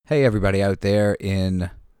Hey, everybody out there in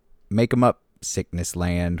make 'em up sickness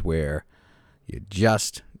land where you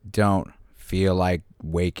just don't feel like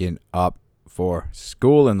waking up for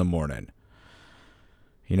school in the morning.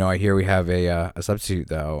 You know, I hear we have a substitute,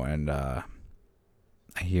 though, and I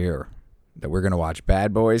hear that we're going to watch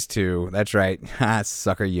Bad Boys 2. That's right. Ha,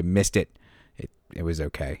 sucker, you missed it. It was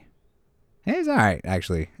okay. It's all right,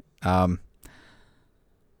 actually. I'm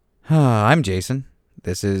Jason.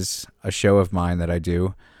 This is a show of mine that I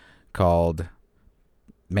do called,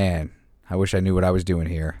 man, I wish I knew what I was doing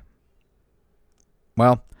here.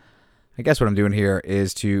 Well, I guess what I'm doing here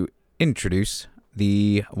is to introduce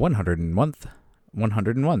the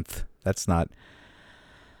 101th. That's not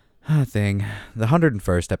a thing. The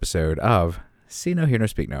 101st episode of See No, Hear No,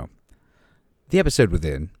 Speak No. The episode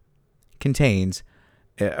within contains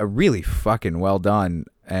a really fucking well done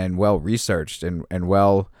and well researched and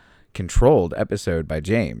well controlled episode by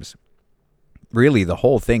James. Really, the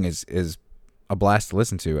whole thing is a blast to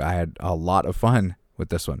listen to. I had a lot of fun with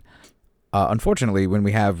this one. Unfortunately, when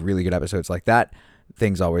we have really good episodes like that,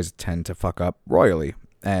 things always tend to fuck up royally.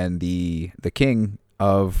 And the king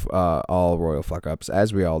of all royal fuck-ups,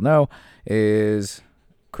 as we all know, is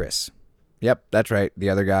Chris. Yep, that's right. The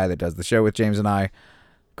other guy that does the show with James and I,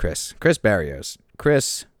 Chris Barrios.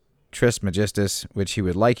 Chris Trismegistus, which he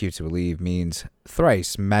would like you to believe means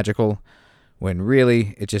thrice magical, when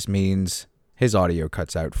really it just means his audio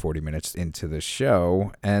cuts out 40 minutes into the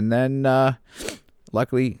show, and then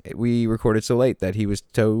luckily we recorded so late that he was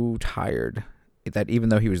so tired that even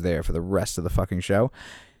though he was there for the rest of the fucking show,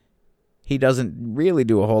 he doesn't really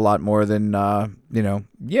do a whole lot more than, yeah,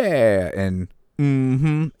 and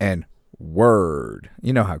and word.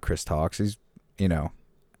 You know how Chris talks. He's,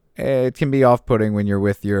 it can be off-putting when you're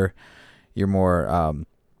with your more,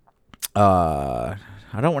 I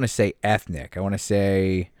don't want to say ethnic. I want to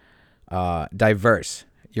say diverse.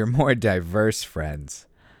 Your more diverse friends.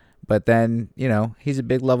 But then, he's a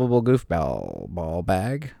big lovable goofball ball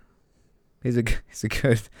bag. He's a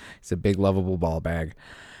big lovable ball bag.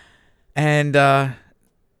 And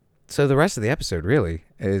so the rest of the episode really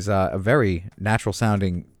is a very natural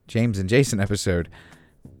sounding James and Jason episode.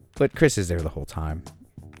 But Chris is there the whole time.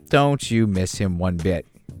 Don't you miss him one bit.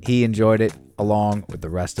 He enjoyed it along with the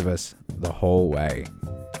rest of us the whole way.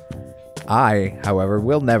 I, however,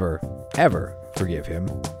 will never, ever forgive him,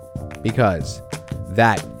 because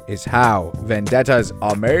that is how vendettas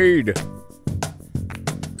are made.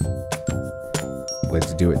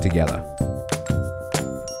 Let's do it together.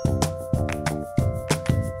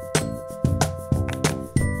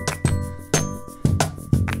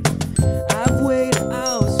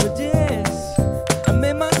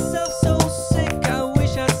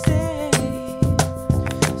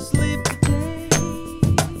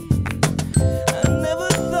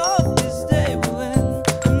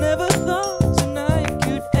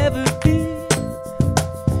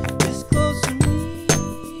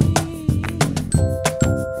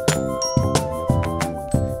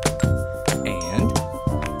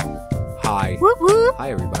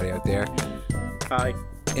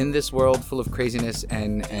 In this world full of craziness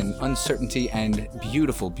and uncertainty and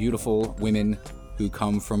beautiful, beautiful women who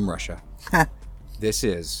come from Russia, this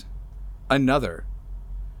is another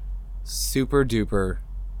super duper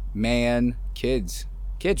man kids,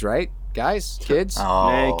 right, guys? Kids? Oh,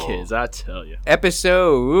 man, kids, I tell you.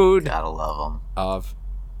 Episode. Gotta love them. Of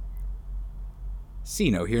See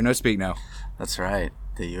No, Hear No, Speak No. That's right.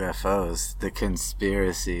 The UFOs, the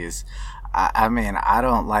conspiracies. I mean, I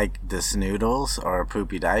don't like the snoodles or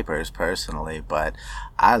poopy diapers personally, but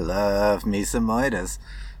I love me some moitas.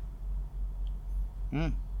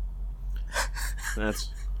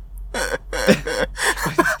 That's...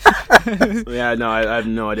 Yeah, no, I have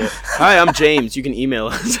no idea. Hi, I'm James. You can email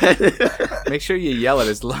us. Make sure you yell it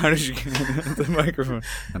as loud as you can at the microphone.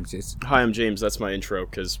 I'm Jason. Hi, I'm James. That's my intro,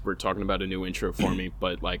 because we're talking about a new intro for me,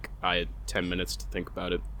 but, I had 10 minutes to think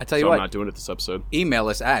about it. I tell you what. I'm not doing it this episode. Email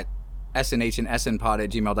us at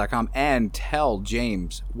snhndsnpod@gmail.com and tell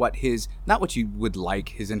James what not what you would like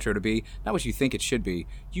his intro to be, not what you think it should be.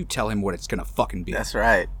 You tell him what it's gonna fucking be. That's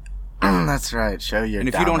right. That's right. Show your And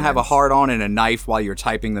if dominance. you don't have a hard-on and a knife while you're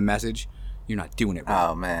typing the message, you're not doing it right.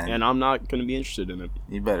 Oh, man. And I'm not going to be interested in it.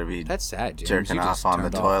 You better be. That's sad, James. Jerking you just off on the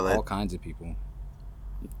turned off toilet. all kinds of people.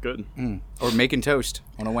 Good. Or making toast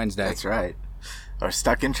on a Wednesday. That's right. Or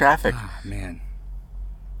stuck in traffic. Oh, man.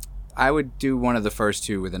 I would do one of the first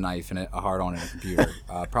two with a knife and a hard-on and a computer.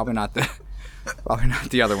 Probably not the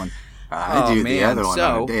other one. I do the other one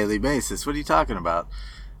on a daily basis. What are you talking about?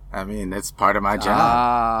 I mean, it's part of my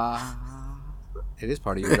job. It is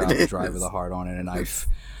part of your job to drive with a hard-on and a knife.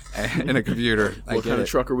 in a computer. I What get kind it. of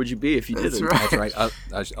trucker would you be if you That's didn't? right.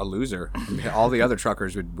 That's right. A loser. All the other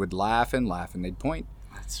truckers would laugh and laugh, and they'd point,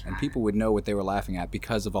 That's and right. people would know what they were laughing at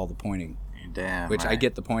because of all the pointing. You're damn Which I right.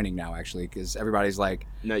 get the pointing now, actually, because everybody's like,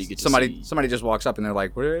 Now you get to somebody see. just walks up and they're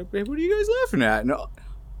like, what are you guys laughing at? And,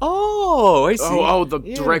 oh, I see. The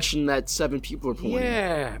Yeah. direction that 7 people are pointing.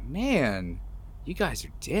 Yeah, man. You guys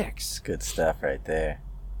are dicks. Good stuff right there.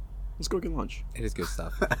 Let's go get lunch. It is good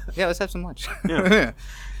stuff. Yeah, let's have some lunch. Yeah.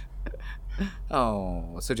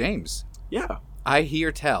 Oh, so James, Yeah. I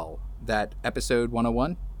hear tell that episode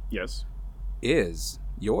 101 Yes. is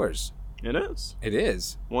yours. It is. It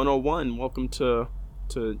is. 101. Welcome to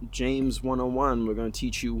James 101. We're going to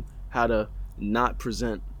teach you how to not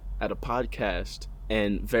present at a podcast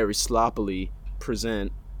and very sloppily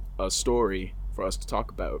present a story for us to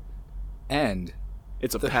talk about. And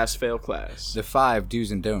It's a pass-fail class. the 5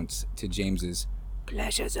 do's and don'ts to James's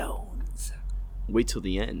pleasure zones. Wait till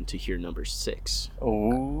the end to hear number 6.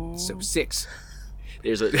 Oh. So 6,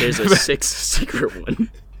 There's a 6th secret one.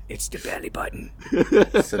 it's the belly button.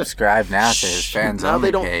 Subscribe now to his fans Now only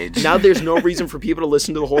they don't. page. Now there's no reason for people to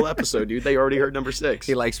listen to the whole episode, dude. They already heard number 6.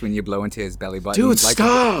 He likes when you blow into his belly button. Dude, like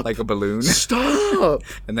stop! like a balloon. Stop!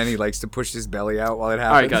 And then he likes to push his belly out while it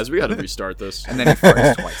happens. All right, guys, we got to restart this. And then he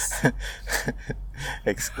farts twice.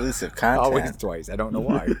 Exclusive content. Always twice. I don't know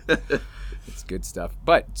why. It's good stuff.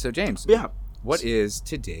 But, so James, Yeah. what is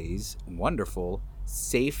today's wonderful,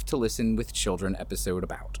 safe to listen with children episode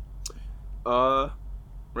about?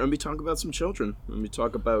 We're gonna be talking about some children. We're gonna be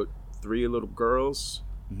talking about 3 little girls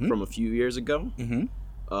from a few years ago.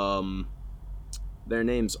 Mm-hmm. Their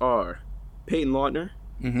names are Peyton Lautner,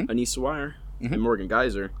 Mhm. Anissa Wire, and Morgan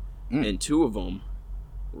Geyser, and 2 of them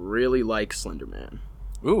really like Slender Man.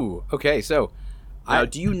 Ooh, okay, so Now,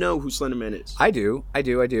 do you know who Slender Man is? I do.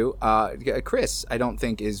 Chris, I don't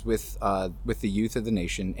think is with the youth of the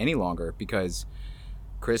nation any longer because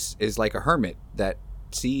Chris is like a hermit that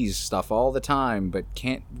sees stuff all the time but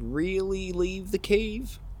can't really leave the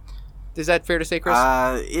cave. Is that fair to say, Chris?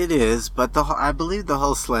 It is, but I believe the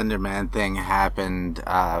whole Slender Man thing happened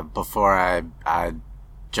before I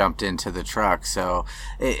jumped into the truck. So,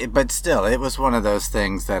 but still, it was one of those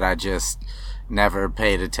things that I just never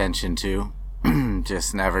paid attention to.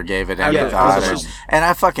 Just never gave it any Yeah, thought. it was- And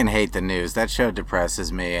I fucking hate the news. That show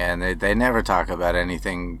depresses me, and they never talk about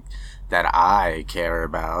anything that I care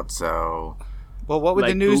about. So, well, what would the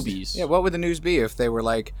like news? boobies. Yeah, what would the news be if they were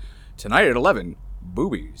like tonight at 11?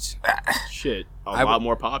 Boobies. Shit, a I lot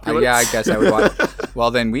more popular. Yeah, I guess I would watch.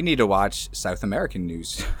 Well, then we need to watch South American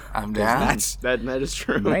news. I'm 'Cause down. That's that is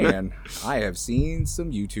true. man. I have seen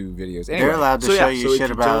some YouTube videos. They're Anyway, allowed to so show yeah, so you if shit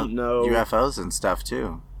you about don't know- UFOs and stuff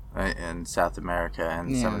too, in South America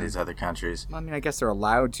and some of Yeah. these other countries. I mean, I guess they're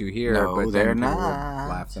allowed to here, No, but they're then people would not.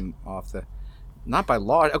 laugh them off the. Not by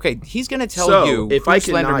law. Okay, he's gonna tell So, you if who I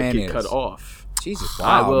Slender cannot Man get is. cut off, Jesus,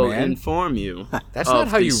 I wow, will man. inform you. That's of not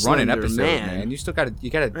how the you run an Slender episode, man. You still gotta do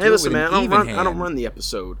Hey, it listen, with man. an I don't even run. hand. I don't run the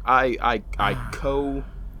episode. I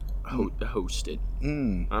co-host it.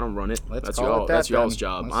 Mm. I don't run it. Let's That's call y'all. it that That's y'all's then.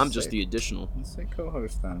 job. Let's I'm just say- the additional. Let's say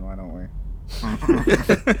co-host then. Why don't we?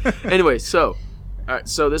 Anyway, so, all right,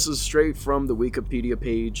 so this is straight from the Wikipedia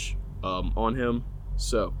page on him.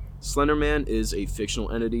 So, Slender Man is a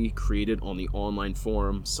fictional entity created on the online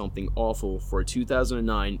forum Something Awful for a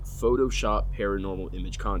 2009 Photoshop paranormal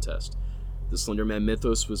image contest. The Slender Man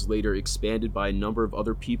mythos was later expanded by a number of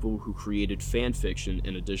other people who created fan fiction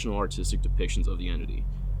and additional artistic depictions of the entity.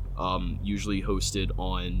 Usually hosted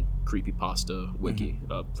on Creepypasta Wiki,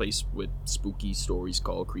 a place with spooky stories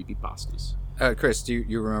called Creepypastas. Chris, do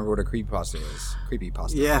you remember what a creepypasta is?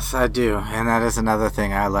 Creepypasta. Yes, I do, and that is another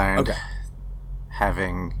thing I learned. Okay.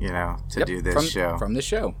 Having to Yep, do this from, show. From this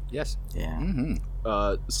show, yes. Yeah. Mm-hmm.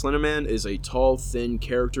 Slenderman is a tall, thin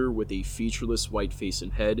character with a featureless white face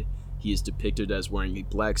and head. He is depicted as wearing a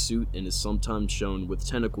black suit and is sometimes shown with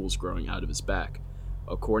tentacles growing out of his back.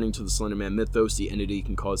 According to the Slenderman mythos, the entity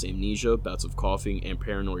can cause amnesia, bouts of coughing, and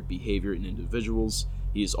paranoid behavior in individuals.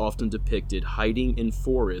 He is often depicted hiding in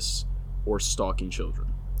forests or stalking children.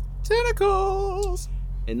 Tentacles.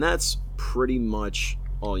 And that's pretty much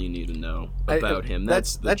all you need to know about him.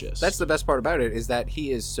 That's the gist. That's the best part about it is that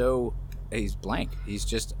he's blank. He's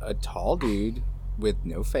just a tall dude with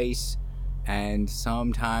no face, and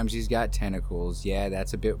sometimes he's got tentacles. Yeah,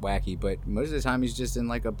 that's a bit wacky, but most of the time he's just in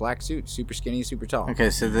like a black suit, super skinny, super tall.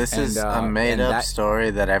 Okay, so this And, is a and made-up that-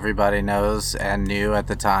 story that everybody knows and knew at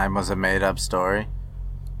the time was a made-up story.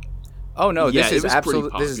 Oh no, Yeah, this it is was pretty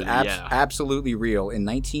absolutely popular, yeah. absolutely real. In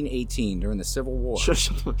 1918, during the Civil War, All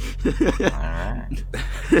right.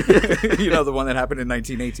 you know, the one that happened in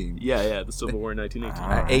 1918, yeah, the Civil War in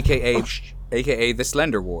 1918. aka the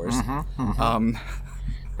Slender Wars.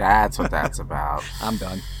 That's what that's about. I'm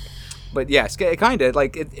done. But yes, kind of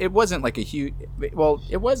like it wasn't like a huge. Well,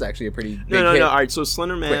 it was actually a pretty big No. hit. All right, so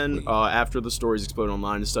Slender Man, quickly. after the stories exploded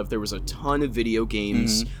online and stuff, there was a ton of video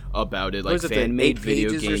games about it, like Was it the fan-made 8 video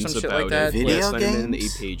pages or games some shit about like that? it. Video Yeah, Slender Man in the 8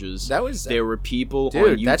 games? pages. That was There were people on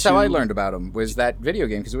dude. YouTube. That's how I learned about them. Was that video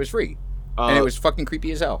game because it was free and it was fucking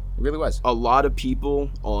creepy as hell. It really was. A lot of people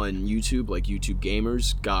on YouTube, like YouTube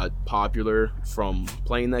gamers, got popular from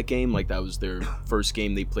playing that game. Like that was their first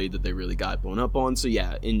game they played that they really got blown up on. So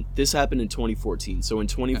yeah, and this happened in 2014. So in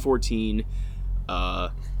 2014,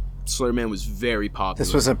 Slender Man was very popular.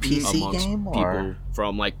 This was a PC amongst game, people or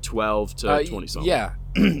from like 12 to 20 something. Yeah,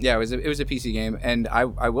 yeah. It was a PC game, and I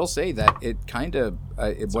will say that it kind of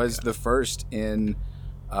it was the first in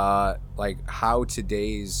like how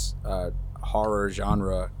today's horror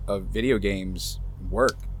genre of video games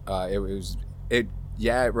work. It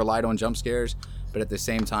relied on jump scares, but at the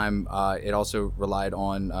same time, it also relied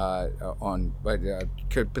on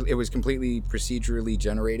it was completely procedurally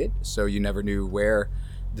generated, so you never knew where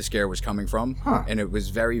the scare was coming from, and it was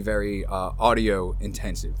very, very audio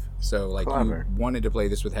intensive. So like Clever. you wanted to play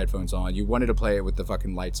this with headphones on, you wanted to play it with the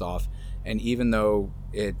fucking lights off, and even though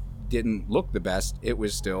it didn't look the best, it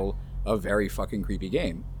was still a very fucking creepy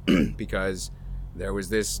game because there was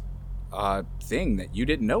this thing that you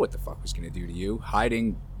didn't know what the fuck was going to do to you,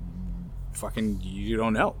 hiding fucking you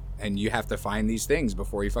don't know, and you have to find these things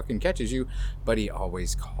before he fucking catches you, but he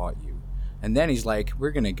always caught you. And then he's like,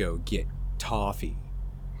 we're going to go get toffee.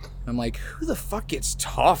 I'm like, who the fuck gets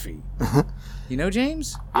toffee? You know,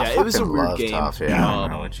 James? I Yeah, it was a fucking weird love game. Toffee. I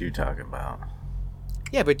don't know what you're talking about.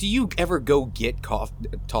 Yeah, but do you ever go get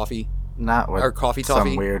toffee? Not with Or coffee some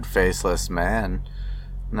toffee? weird faceless man.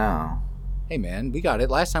 No. Hey man, we got it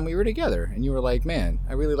last time we were together, and you were like, man,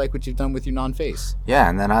 I really like what you've done with your non-face. Yeah,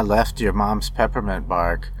 and then I left your mom's peppermint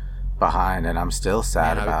bark behind, and I'm still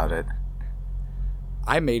sad Man, about it.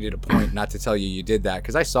 I made it a point not to tell you you did that,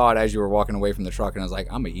 because I saw it as you were walking away from the truck, and I was like,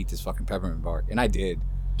 I'm going to eat this fucking peppermint bark. And I did.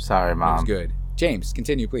 Sorry, It was Mom. good. James,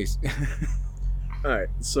 continue, please. All right,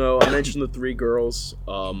 so I mentioned the 3 girls.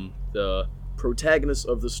 The protagonist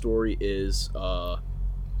of the story is I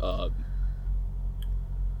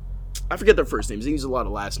forget their first names. They use a lot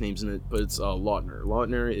of last names in it, but it's Lautner.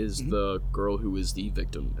 Lautner is the girl who is the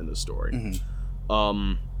victim in the story.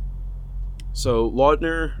 So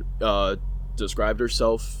Lautner described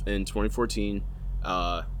herself in 2014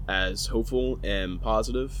 as hopeful and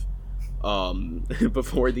positive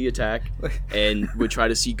before the attack, and would try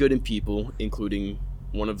to see good in people, including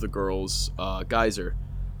one of the girls, Geyser.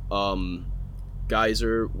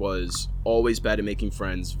 Geyser was always bad at making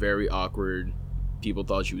friends, very awkward. People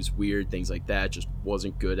thought she was weird, things like that. Just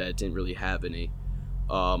wasn't good at it, didn't really have any.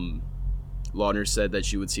 Lautner said that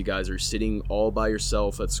she would see Geyser sitting all by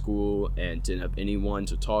herself at school and didn't have anyone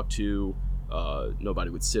to talk to.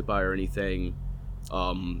 Nobody would sit by her or anything.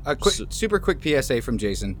 A super quick PSA from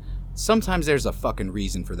Jason. Sometimes there's a fucking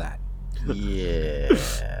reason for that. Yeah.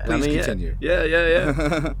 Please continue.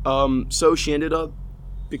 Yeah. So she ended up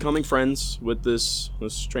becoming friends with this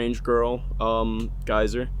strange girl,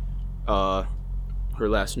 Geyser. Her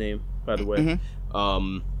last name, by the way.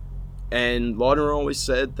 And Lautner always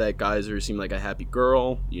said that Geyser seemed like a happy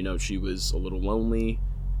girl. You know, she was a little lonely,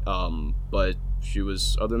 but she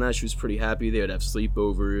was, other than that, she was pretty happy. They would have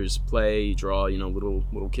sleepovers, play, draw, you know,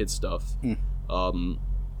 little kid stuff.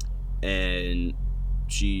 And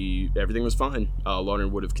everything was fine. Lautner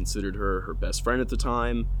would have considered her her best friend at the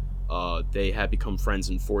time. They had become friends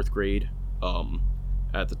in 4th grade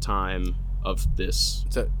at the time of this.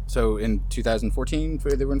 So in 2014,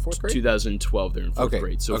 they were in 4th grade? 2012, they're in 4th Okay,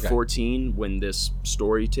 grade. So okay. 14, when this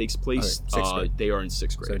story takes place, Okay, 6th grade. they are in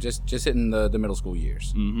 6th grade. So just hitting the middle school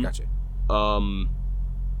years. Gotcha.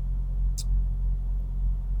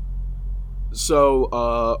 So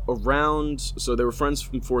they were friends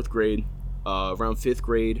from 4th grade. Around 5th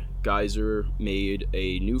grade, Geyser made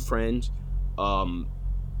a new friend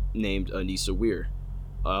named Anissa Weir.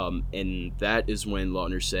 And that is when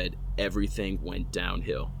Lautner said everything went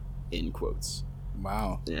downhill, in quotes.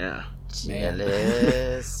 Wow. Yeah.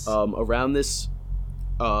 Jealous. Around this,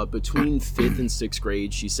 between 5th and 6th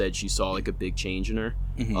grade, she said she saw like a big change in her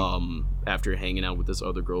after hanging out with this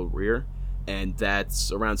other girl, Weir. And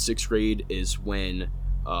that's around 6th grade is when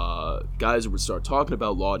Geyser would start talking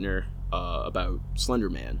about Lautner, about Slender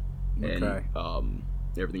Man, and Okay.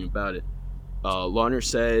 everything about it. Lautner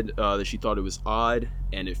said that she thought it was odd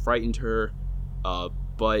and it frightened her,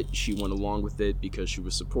 but she went along with it because she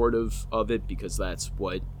was supportive of it, because that's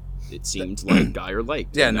what it seemed like Geyer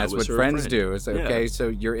liked. Yeah, and that that's was what her friends friend. do. It's like, Yeah. okay, so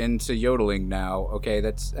you're into yodeling now. Okay,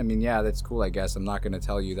 that's cool, I guess. I'm not going to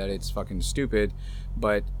tell you that it's fucking stupid,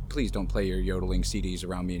 but please don't play your yodeling CDs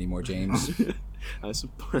around me anymore, James.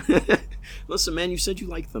 Listen, man, you said you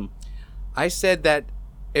liked them. I said that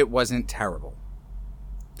it wasn't terrible.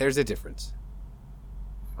 There's a difference.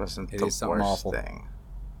 Wasn't It the is something worst awful. thing.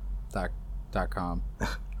 .com.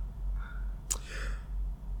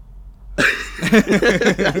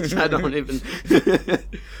 I don't even.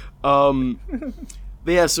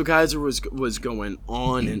 But yeah, so Geyser was going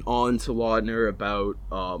on and on to Lautner about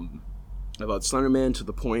Slenderman, to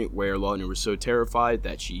the point where Lautner was so terrified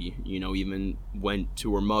that she, even went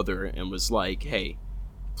to her mother and was like, "Hey,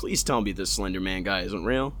 please tell me this Slenderman guy isn't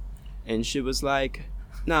real." And she was like,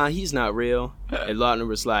 "Nah, he's not real." And Lautner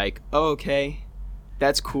was like, "Oh, okay.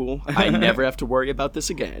 That's cool. I never have to worry about this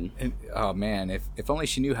again." And, oh man, if only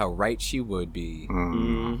she knew how right she would be.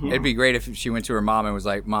 Mhm. It'd be great if she went to her mom and was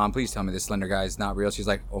like, "Mom, please tell me this Slender guy is not real." She's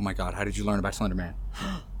like, "Oh my god, how did you learn about Slender Man?"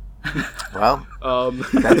 Well,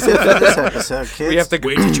 that's it for this episode, kids. We have to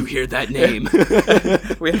Where did you hear that name?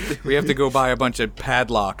 we have to go buy a bunch of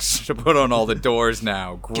padlocks to put on all the doors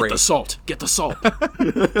now. Get Great. the salt. Get the salt.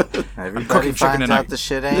 Everybody cooking chicken finds tonight. out the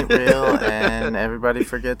shit ain't real, and everybody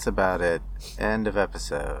forgets about it. End of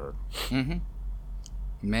episode.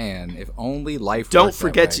 Man, if only life. Don't worked that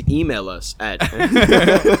forget way. to email us at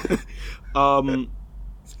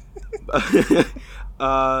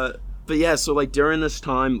but yeah, so like during this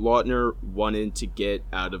time, Lautner wanted to get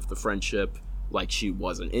out of the friendship. Like, she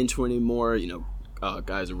wasn't into it anymore.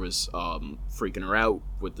 Geyser was freaking her out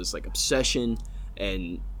with this like obsession,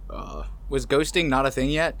 and Was ghosting not a thing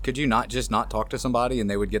yet? Could you not just not talk to somebody and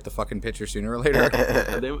they would get the fucking picture sooner or later?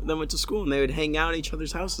 they went to school and they would hang out at each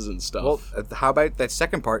other's houses and stuff. Well, how about that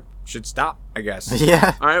second part should stop, I guess.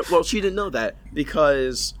 Yeah. All right. Well, she didn't know that,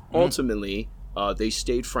 because ultimately they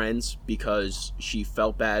stayed friends because she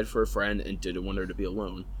felt bad for a friend and didn't want her to be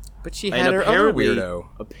alone. But she And had her other weirdo.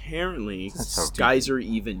 apparently, so stupid. Geyser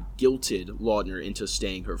even guilted Lautner into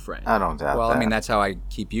staying her friend. I don't doubt Well, that. I mean, that's how I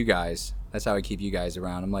keep you guys. That's how I keep you guys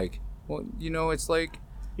around. I'm like, well, it's like...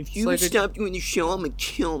 If you stop doing the show, I'm gonna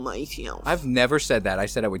kill myself. I've never said that. I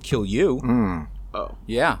said I would kill you. Oh.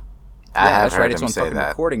 Yeah. I have that's heard right. It's him on say fucking that.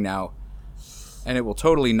 recording now. And it will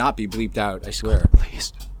totally not be bleeped out, I swear.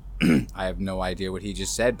 Please. I have no idea what he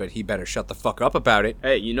just said, but he better shut the fuck up about it.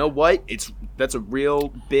 Hey, you know what? That's a real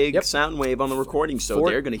big Yep. sound wave on the recording, so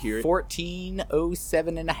they're gonna hear it.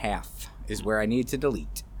 1407 and a half is where I need to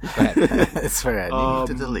delete. Go ahead. That's where I need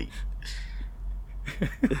to delete.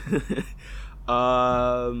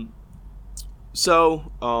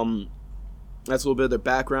 That's a little bit of their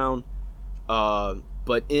background.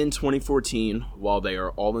 But in 2014, while they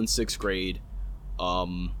are all in 6th grade,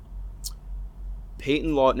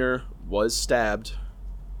 Peyton Lautner was stabbed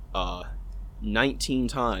 19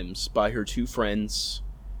 times by her two friends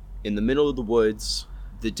in the middle of the woods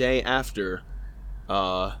the day after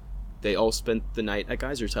they all spent the night at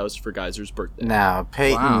Geyser's house for Geyser's birthday. Now,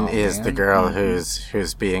 Peyton Wow, is the man. girl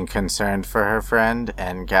who's being concerned for her friend,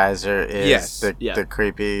 and Geyser is Yes. Yeah. the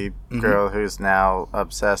creepy girl who's now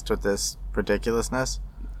obsessed with this ridiculousness.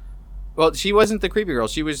 Well, she wasn't the creepy girl.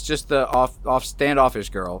 She was just the off standoffish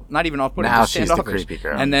girl. Not even off-putting. Now just she's the standoffish. creepy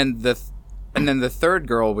girl. And then the third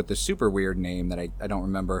girl with the super weird name that I don't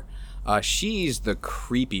remember. She's the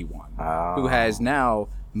creepy one who has now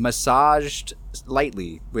massaged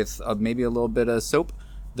lightly with maybe a little bit of soap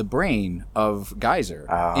the brain of Geyser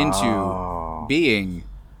into being,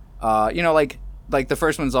 like the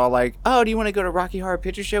first one's all like, "Oh, do you want to go to Rocky Horror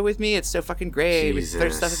Picture Show with me? It's so fucking great. We throw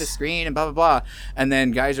stuff at the screen and blah blah blah." And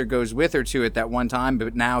then Geyser goes with her to it that one time,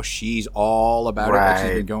 but now she's all about it. Like she's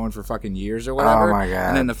Right. been going for fucking years or whatever. Oh my God.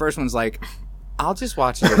 And then the first one's like, "I'll just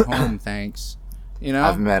watch it at home, thanks." You know?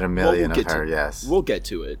 I've met a million we'll of get her, to- yes. We'll get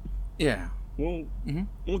to it. Yeah. We'll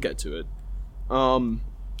get to it.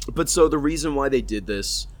 But so the reason why they did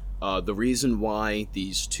this, the reason why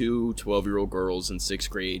these two 12-year-old girls in 6th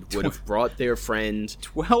grade would have brought their friend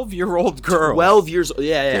 12-year-old girl. 12 years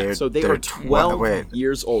yeah. They're- So they they're are 12 wait.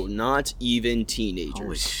 years old, not even teenagers.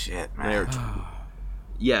 Holy shit, They're man.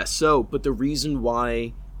 Yeah, so, but the reason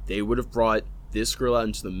why they would have brought this girl out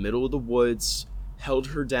into the middle of the woods, held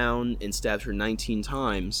her down, and stabbed her 19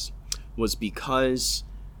 times was because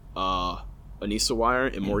Anissa Wire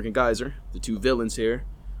and Morgan Geyser, the two villains here,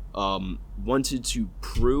 wanted to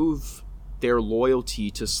prove their loyalty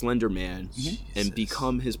to Slender Man and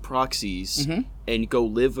become his proxies and go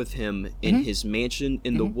live with him in his mansion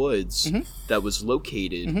in the woods that was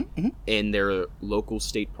located in their local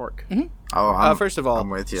state park. Oh, First of all, I'm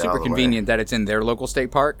with you all super the way. convenient that it's in their local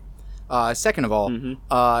state park. Second of all,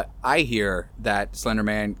 I hear that Slender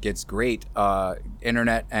Man gets great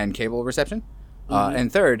internet and cable reception.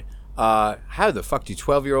 And third, how the fuck do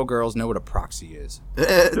 12-year-old girls know what a proxy is?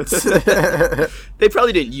 They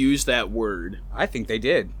probably didn't use that word. I think they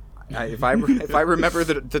did. If I remember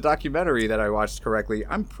the documentary that I watched correctly,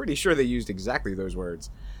 I'm pretty sure they used exactly those words.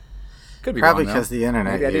 Could be Probably wrong, though. because the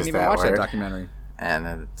internet Maybe I didn't used even that watch that word. documentary.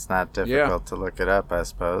 And it's not difficult to look it up, I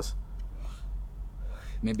suppose.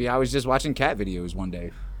 Maybe I was just watching cat videos one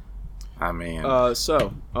day. I mean, After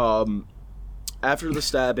the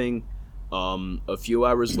stabbing, a few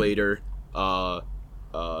hours later,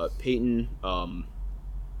 Peyton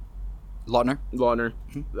Lautner? Lautner,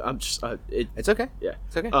 I'm just It's okay. yeah.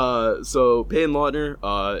 It's okay. So Peyton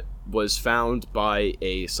Lautner was found by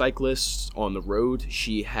a cyclist on the road.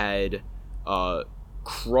 She had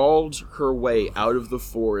crawled her way out of the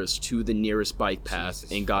forest to the nearest bike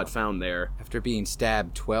path and got found there After being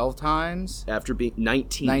stabbed 12 times? after being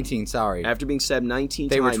 19. 19, sorry. After being stabbed 19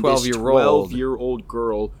 They were times, 12-year-old. this 12-year-old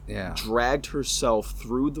girl Yeah. dragged herself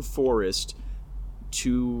through the forest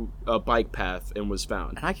to a bike path and was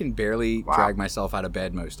found. And I can barely drag myself out of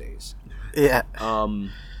bed most days. yeah. Um,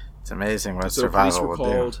 It's amazing what so police survival were will do.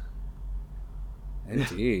 called.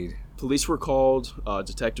 Indeed. Police were called.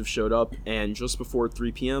 Detectives showed up, and just before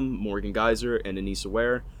 3 p.m., Morgan Geyser and Anissa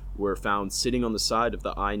Ware were found sitting on the side of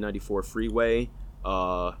the I-94 freeway,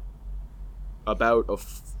 about a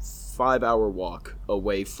 5-hour walk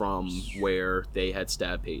away from where they had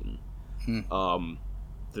stabbed Peyton. The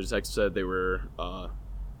detective said they were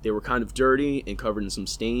kind of dirty and covered in some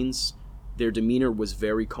stains. Their demeanor was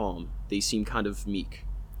very calm. They seemed kind of meek.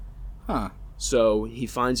 Huh. So he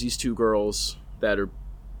finds these two girls that are,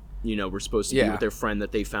 were supposed to be Yeah. with their friend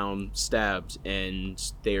that they found stabbed, and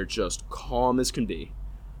they are just calm as can be.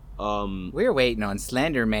 We're waiting on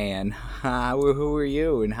Slender Man. Who are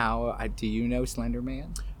you, and how do you know Slender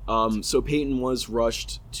Man? So Peyton was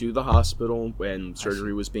rushed to the hospital when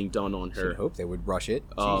surgery was being done on I her. hope they would rush it.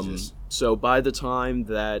 Jesus. So by the time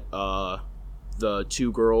that the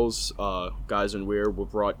two girls, Geyser and Weir, were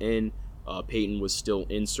brought in, Peyton was still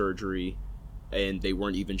in surgery, and they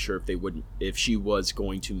weren't even sure if she was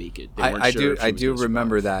going to make it. They weren't I sure do if she I was do gonna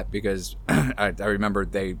remember survive. that because I remember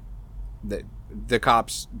the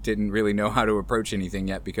cops didn't really know how to approach anything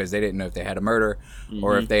yet because they didn't know if they had a murder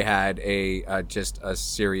or if they had just a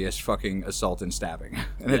serious fucking assault and stabbing,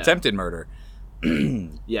 an attempted murder.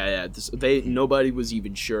 Yeah. Nobody was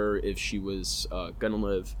even sure if she was gonna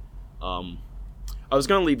live. I was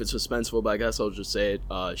gonna leave it suspenseful, but I guess I'll just say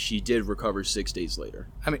it. She did recover 6 days later.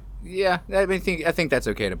 I mean, yeah, I think that's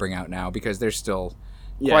okay to bring out now because there's still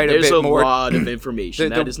Yeah, quite a there's bit a more. lot of information.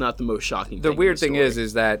 The- That is not the most shocking thing. The in weird the thing story.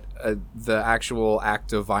 is that the actual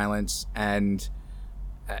act of violence and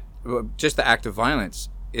just the act of violence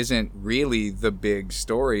isn't really the big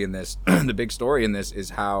story in this. The big story in this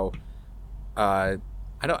is how how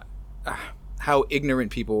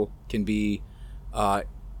ignorant people can be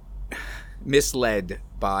misled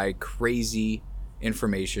by crazy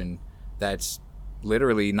information that's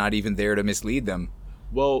literally not even there to mislead them.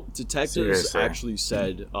 Well, detectives Seriously. actually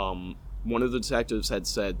said, one of the detectives had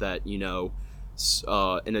said that,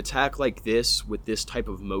 an attack like this with this type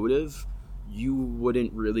of motive, you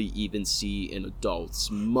wouldn't really even see in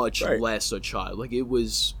adults, much Right. less a child. Like, it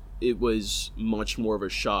was much more of a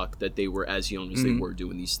shock that they were as young as they were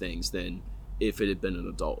doing these things than if it had been an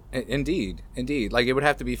adult. Indeed. Like, it would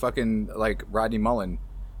have to be fucking, like, Rodney Mullen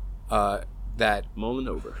that Mulling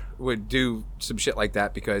over. would do some shit like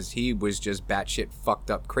that because he was just batshit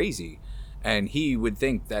fucked up crazy. And he would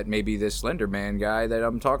think that maybe this Slender Man guy that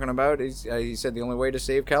I'm talking about, he said the only way to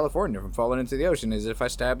save California from falling into the ocean is if I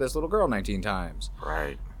stab this little girl 19 times.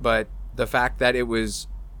 Right. But the fact that it was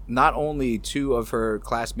not only two of her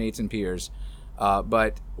classmates and peers,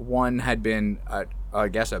 but one had been, I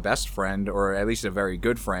guess, a best friend, or at least a very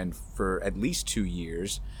good friend, for at least 2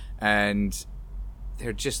 years. And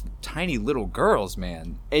they're just tiny little girls,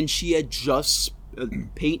 man. And she had just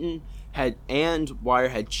Peyton and Wire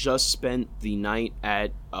had just spent the night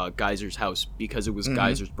at Geyser's house because it was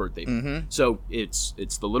Geyser's birthday. So it's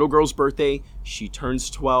the little girl's birthday. She turns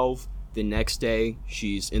 12. The next day,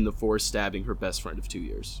 she's in the forest stabbing her best friend of 2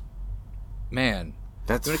 years. Man.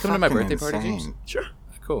 That's You wanna come to my fucking birthday party, insane. James? Sure.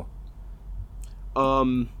 Cool.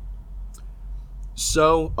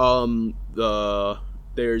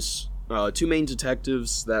 There's two main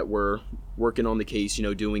detectives that were working on the case,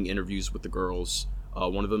 doing interviews with the girls.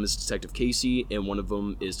 One of them is Detective Casey, and one of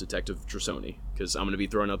them is Detective Trissoni, because I'm going to be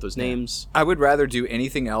throwing out those names. I would rather do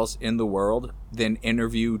anything else in the world than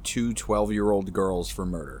interview two 12-year-old girls for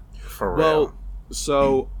murder. For real. Well,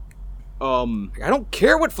 so, I don't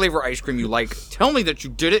care what flavor ice cream you like. Tell me that you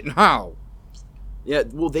did it and how. yeah,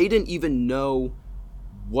 well, they didn't even know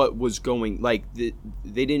what was going, they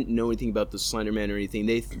didn't know anything about the Slender Man or anything.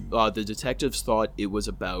 The detectives thought it was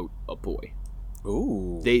about a boy.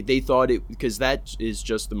 Ooh. They thought it, because that is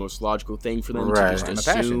just the most logical thing for them Right. to just I'm a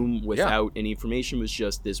passion. assume without any information, was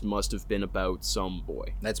just this must have been about some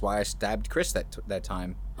boy. That's why I stabbed Chris that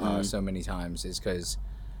time so many times, is because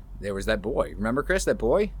there was that boy. Remember, Chris, that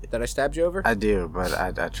boy that I stabbed you over? I do, but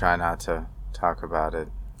I try not to talk about it.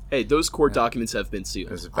 Hey, those court documents have been It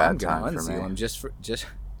sealed. was a I'm bad gonna time for unseal me. him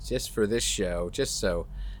just for this show, just so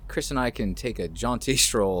Chris and I can take a jaunty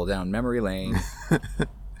stroll down memory lane.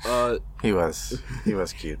 He was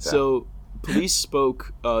cute though. So, police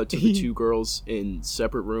spoke to the two girls in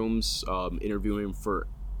separate rooms, interviewing them for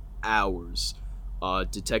hours.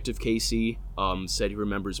 Detective Casey said he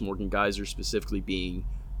remembers Morgan Geyser specifically being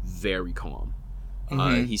very calm.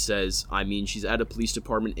 He says, she's at a police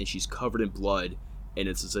department and she's covered in blood, and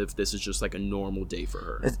it's as if this is just like a normal day for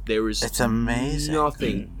her. There is it's amazing.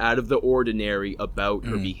 nothing out of the ordinary about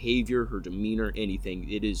her behavior, her demeanor, anything.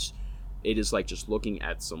 It is like just looking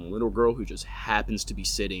at some little girl who just happens to be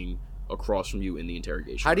sitting across from you in the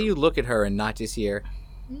interrogation How do room. you look at her and not just hear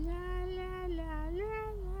in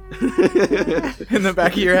the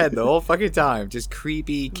back of your head the whole fucking time? Just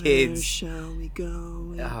creepy kids. Where shall we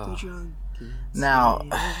go? Oh. Now,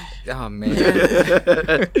 Oh man.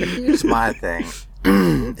 here's my thing.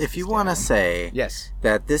 If you want to say Yes.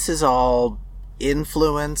 that this is all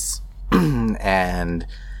influence and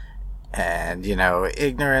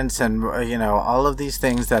ignorance and all of these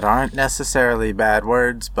things that aren't necessarily bad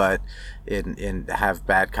words, but in have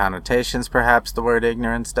bad connotations, perhaps the word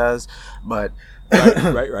ignorance does, but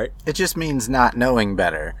Right. it just means not knowing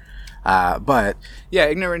better. But Yeah,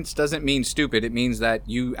 ignorance doesn't mean stupid. It means that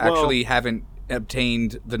you actually haven't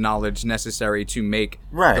obtained the knowledge necessary to make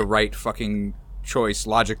Right. the right fucking choice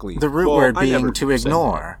logically. the root Well, word I never being to said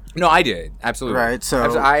ignore. No, I did. Absolutely. Right,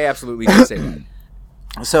 so- I absolutely did say that.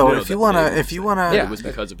 So No, if you that wanna, they if you said wanna, Yeah. it was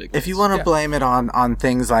because of ignorance. if you want to Yeah. blame it on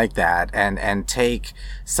things like that and take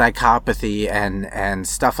psychopathy and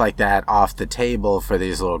stuff like that off the table for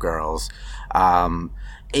these little girls,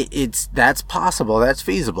 it's that's possible, that's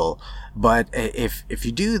feasible. But if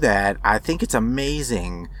you do that, I think it's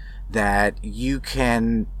amazing that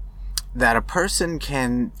that a person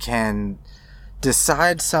can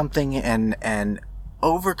decide something and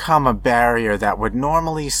overcome a barrier that would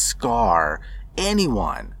normally scar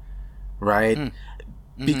anyone, right?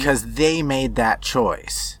 Because they made that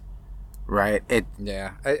choice, right?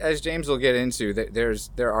 Yeah, as James will get into,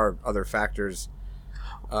 there are other factors.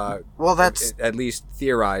 Well, that's At least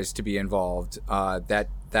theorized to be involved.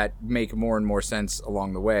 That make more and more sense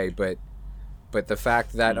along the way. But the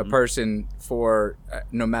fact that a person, for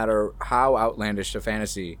no matter how outlandish a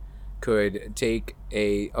fantasy, could take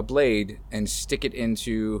a blade and stick it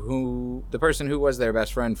into the person who was their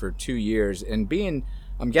best friend for 2 years, and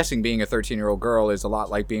I'm guessing being a 13-year-old girl is a lot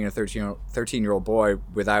like being a 13-year-old boy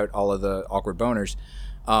without all of the awkward boners.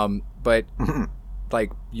 But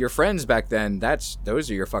like your friends back then, those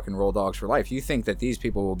are your fucking roll dogs for life. You think that these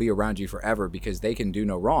people will be around you forever because they can do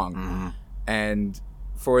no wrong. And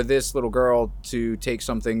for this little girl to take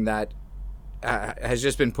something that has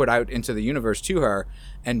just been put out into the universe to her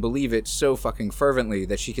and believe it so fucking fervently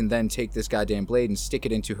that she can then take this goddamn blade and stick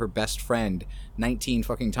it into her best friend 19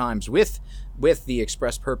 fucking times with the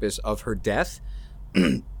express purpose of her death,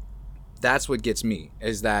 that's what gets me,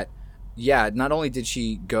 is that, yeah, not only did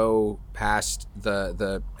she go past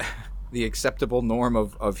the the acceptable norm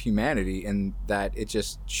of humanity, and that it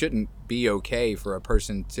just shouldn't be okay for a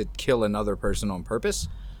person to kill another person on purpose,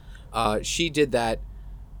 she did that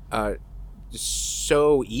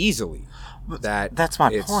so easily that that's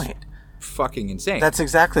my it's point. fucking insane. That's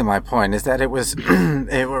exactly my point. Is that it was,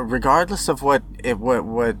 regardless of what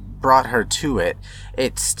brought her to it,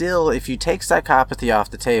 it's still, if you take psychopathy off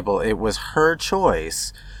the table, it was her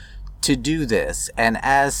choice to do this, and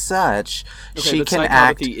as such, she but can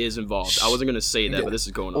act. psychopathy is involved. I wasn't going to say that, but this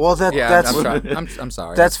is going on. Well, yeah, that's I'm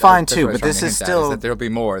sorry. that's fine what I too, was but trying this to is hint at, still- that there'll be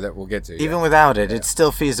more that we'll get to. Even without it, it's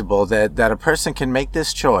still feasible that a person can make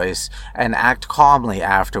this choice and act calmly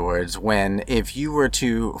afterwards, when if you were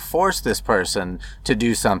to force this person to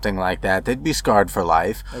do something like that, they'd be scarred for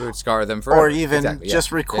life. It would scar them forever. Or even Exactly, yeah.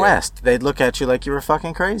 just request. They'd look at you like you were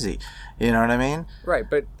fucking crazy. You know what I mean? Right,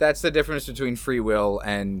 but that's the difference between free will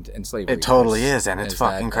and slavery. It totally is, and it's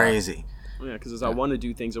fucking that, crazy. Yeah, because I want to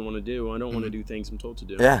do things I want to do. I don't want to do things I'm told to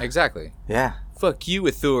do. Yeah, Exactly. yeah. Fuck you,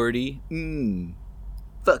 authority.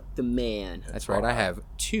 Fuck the man. That's right. I have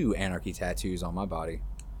 2 anarchy tattoos on my body.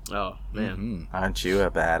 Oh, man. Aren't you a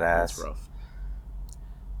badass? That's rough.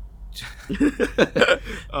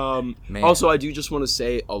 Man. Also, I do just want to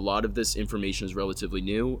say a lot of this information is relatively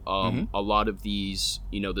new. A lot of these,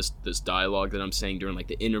 this dialogue that I'm saying during like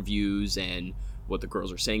the interviews and what the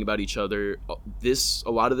girls are saying about each other,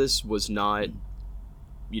 a lot of this was not,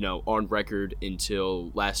 on record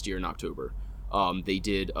until last year in October. They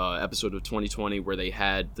did an episode of 2020 where they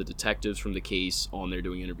had the detectives from the case on there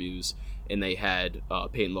doing interviews, and they had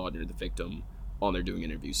Peyton Lautner, the victim, on there doing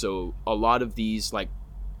interviews. So a lot of these like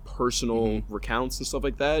personal recounts and stuff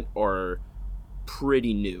like that are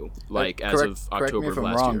pretty new, as of October of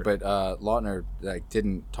last year. But Lautner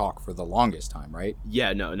didn't talk for the longest time, right?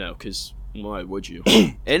 Yeah, no, because why would you?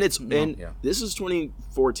 And this is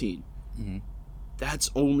 2014. That's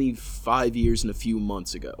only 5 years and a few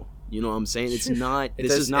months ago. You know what I'm saying? It's not.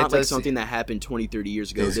 This is not like something that happened 20, 30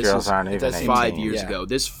 years ago. These This girls is aren't even 5 18. years ago.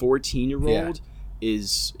 This 14-year-old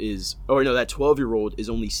is that 12-year-old is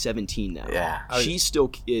only 17 now. Yeah. She still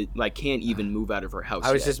can't even move out of her house.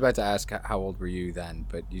 I was yet. just about to ask how old were you then,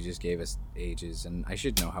 but you just gave us ages, and I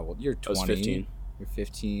should know how old. You're 20. I was 15. You're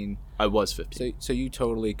 15. I was 15. So you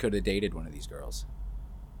totally could have dated one of these girls.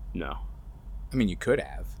 No. I mean, you could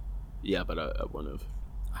have. Yeah, but I wouldn't have,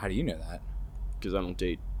 How do you know that? because I don't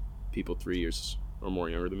date people 3 years or more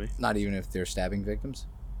younger than me. Not even if they're stabbing victims?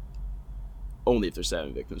 Only if they're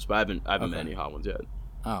stabbing victims, but I haven't met Okay. any hot ones yet.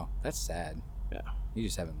 Oh, that's sad. Yeah. You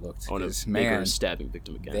just haven't looked. I want 'cause, to make her man, a stabbing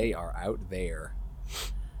victim again. they are out there.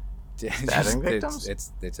 Stabbing victims?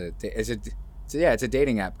 It's a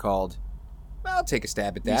dating app called. I'll take a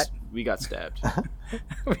stab at that. We got stabbed.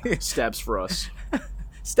 Stabs for us.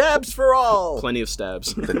 Stabs for all. Plenty of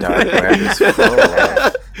stabs. The dark web is full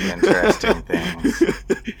of interesting things.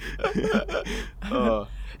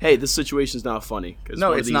 Hey, this situation's not funny. 'Cause No,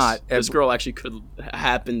 one of it's these- not. This girl actually could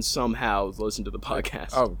happen somehow to listen to the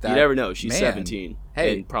podcast. Oh, you never know. She's man. 17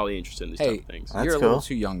 Hey. and probably interested in these Hey, type of things. That's you're a cool. little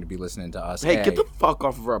too young to be listening to us. Hey, get the fuck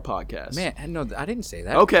off of our podcast. man. No, I didn't say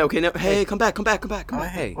that. Okay. Now, hey, come back.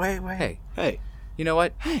 Hey, Wait. Hey, you know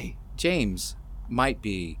what? Hey, James might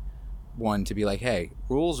be one to be like, hey,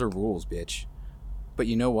 rules are rules, bitch. But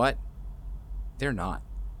you know what? They're not.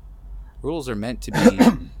 Rules are meant to be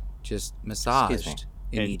just massaged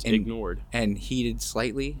and ignored. and heated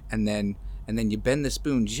slightly, and then you bend the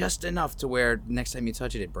spoon just enough to where next time you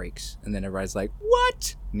touch it, it breaks, and then everybody's like,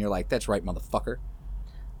 "What?" And you're like, "That's right, motherfucker."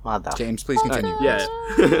 James, please continue. Yeah.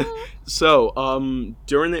 So,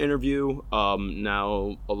 during the interview,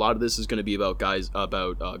 now a lot of this is going to be about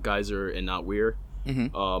Geyser and not Weir.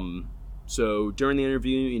 Mhm. So during the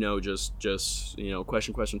interview, just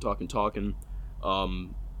question, talking.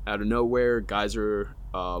 Out of nowhere, Geyser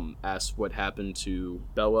asked what happened to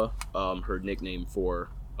Bella, her nickname for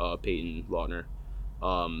Peyton Lautner,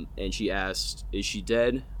 and she asked, "Is she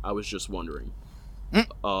dead? I was just wondering."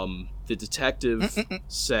 The detective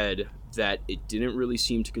said that it didn't really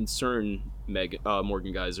seem to concern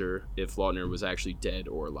Morgan Geyser if Lautner was actually dead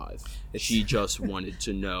or alive. She just wanted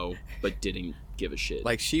to know, but didn't give a shit.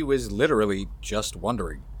 Like, she was literally just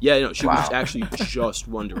wondering. Yeah, no, she was actually just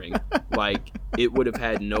wondering. Like, it would have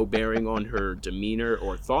had no bearing on her demeanor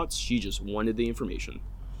or thoughts. She just wanted the information.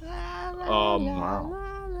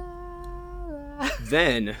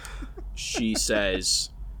 Then she says,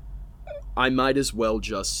 "I might as well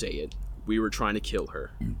just say it. We were trying to kill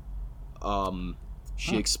her."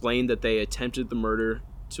 She explained that they attempted the murder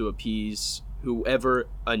to appease whoever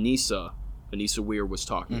Anissa Weir was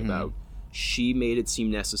talking about. She made it seem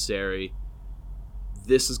necessary.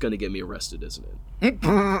 This is going to get me arrested, isn't it?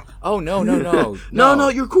 Oh, no. No,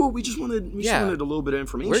 you're cool. We just wanted a little bit of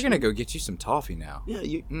information. We're gonna go get you some toffee now. Yeah,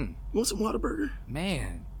 you want some Whataburger?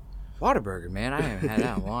 Man, Whataburger, man. I haven't had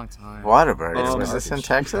that in a long time. Whataburger. Was this in Garbage-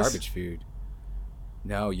 Texas? Garbage food.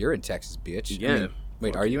 No, you're in Texas, bitch. Yeah.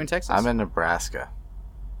 Wait, are you in Texas? I'm in Nebraska.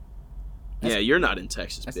 Yeah, you're not in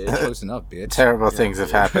Texas, That's bitch. close enough, bitch. Terrible things have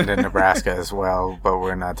happened in Nebraska as well, but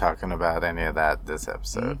we're not talking about any of that this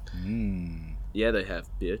episode. Yeah, they have,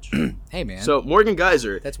 bitch. Hey, man. So Morgan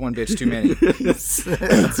Geyser, That's one bitch too many. It's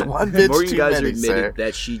one bitch Morgan too Geyser many, admitted sir.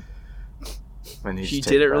 that she We need to take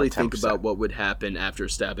didn't about really think 10%. about what would happen after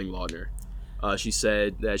stabbing Lautner. She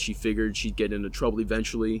said that she figured she'd get into trouble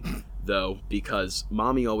eventually, though, because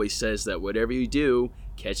mommy always says that whatever you do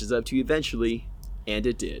catches up to you eventually, and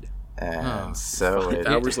it did. And so it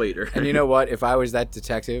Hours later. And you know what? If I was that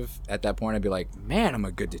detective at that point, I'd be like, man, I'm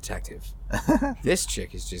a good detective. This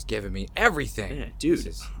chick is just giving me everything. Yeah, dude, This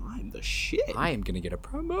is- I'm the shit. I am going to get a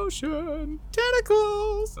promotion.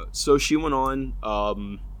 Tentacles. So she went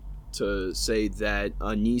on to say that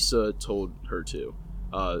Anissa told her to.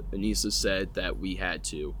 Anissa said that we had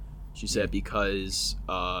to. She said because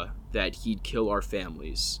that he'd kill our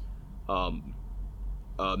families.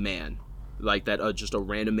 Man. Like that just a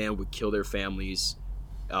random man would kill their families.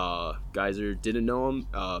 Geyser didn't know him,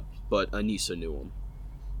 but Anissa knew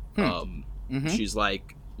him. She's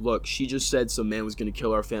like, look, she just said some man was going to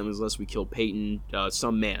kill our families unless we kill Peyton.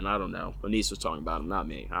 Some man, I don't know. Anissa's talking about him, not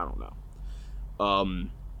me. I don't know.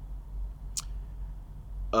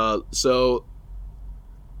 So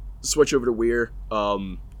switch over to Weir.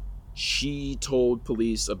 She told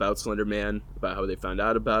police about Slender Man, about how they found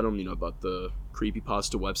out about him, about the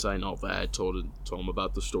creepypasta website and all that. Told him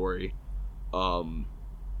about the story.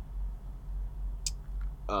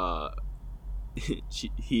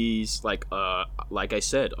 He's like I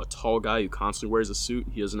said, a tall guy who constantly wears a suit.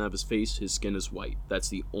 He doesn't have his face. His skin is white. That's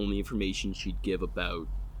the only information she'd give about,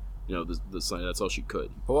 the Slender. That's all she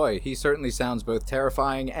could. Boy, he certainly sounds both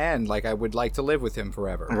terrifying and like I would like to live with him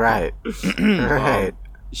forever. Right. Right.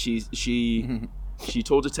 She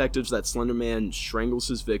told detectives that Slender Man strangles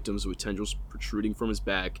his victims with tendrils protruding from his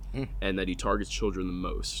back, and that he targets children the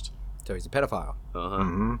most. So he's a pedophile.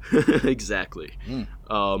 Exactly.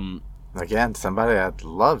 Again, somebody I'd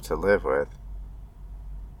love to live with.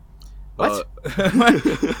 What?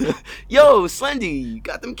 Yo, Slendy, you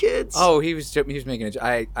got them kids? Oh, he was making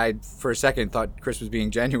a. I for a second thought Chris was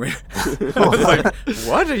being genuine. I was like,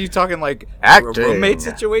 what are you talking like Acting. a roommate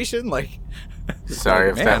situation? Like, Sorry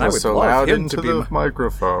if man, that I was would so love loud him into to be the my-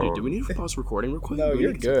 microphone. Dude, do we need to pause recording real quick? No, Do we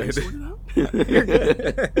you're need to get good.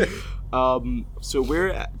 things sorted out? So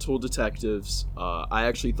Weir told detectives, I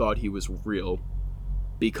actually thought he was real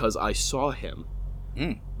because I saw him.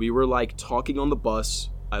 We were like talking on the bus.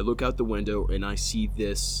 I look out the window and I see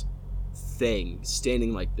this thing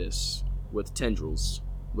standing like this with tendrils.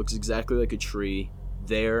 Looks exactly like a tree,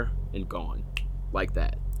 there and gone, like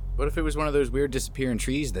that. what if it was one of those weird disappearing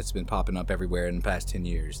trees that's been popping up everywhere in the past 10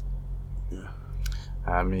 years?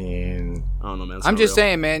 I mean, I don't know, man. It's I'm not just real.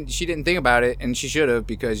 saying, man, she didn't think about it, and she should have,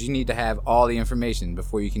 because you need to have all the information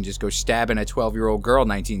before you can just go stabbing a 12-year-old girl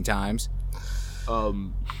 19 times.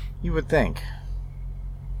 you would think.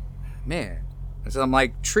 Man. So I'm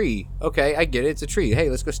like, tree. Okay, I get it. It's a tree. Hey,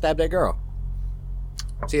 let's go stab that girl.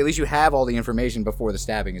 See, at least you have all the information before the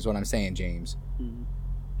stabbing is what I'm saying, James.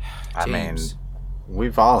 I mean, James.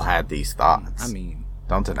 we've all had these thoughts. I mean,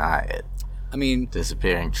 Don't deny it.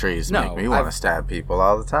 Disappearing trees No, make me want to I've- stab people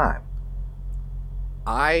all the time.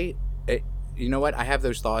 you know what? I have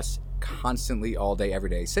those thoughts constantly all day, every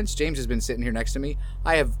day. Since James has been sitting here next to me,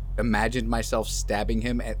 I have imagined myself stabbing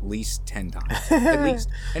him at least 10 times. At least.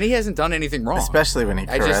 And he hasn't done anything wrong. Especially when he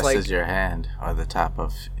I just, caresses like- your hand or the top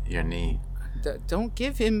of your knee. Don't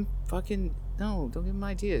give him fucking... No, don't give him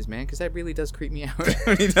ideas, man, because that really does creep me out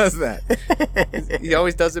when he does that. He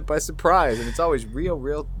always does it by surprise, and it's always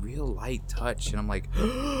real light touch. And I'm like...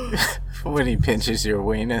 When he pinches your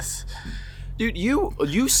weenus. Dude,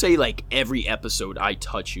 you say like every episode I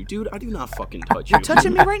touch you. Dude, I do not fucking touch you. You're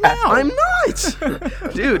touching me right now. I'm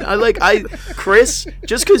not. Dude, Chris,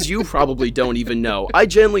 just because you probably don't even know, I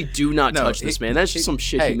generally do not No, touch this man. That's just some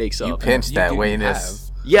shit hey, he makes You up. pinched that You weenus.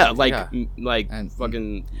 Yeah, like Yeah. And-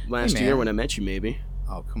 fucking last Hey, year man. when I met you, maybe.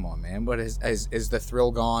 Oh, come on, man. What is the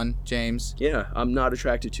thrill gone, James? Yeah, I'm not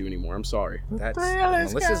attracted to you anymore. I'm sorry. That's thrill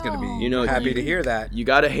is Melissa's gonna gone. be You know, happy to hear that. You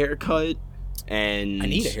got a haircut, and I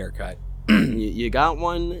need a haircut. You got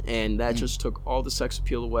one, and that just took all the sex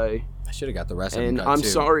appeal away. I should have got the rest of And them cut I'm too.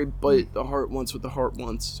 sorry, but the heart wants what the heart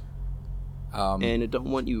wants, And and it don't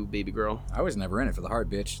want you, baby girl. I was never in it for the heart,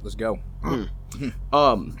 bitch. Let's go.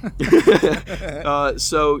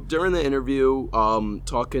 So during the interview,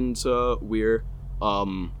 talking to Weir,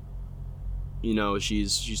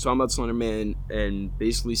 she's talking about Slender Man and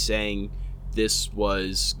basically saying this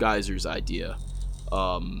was Geyser's idea.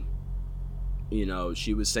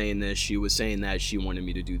 She was saying this, she was saying that, she wanted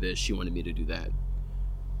me to do this, she wanted me to do that.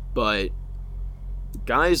 But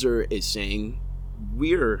Geyser is saying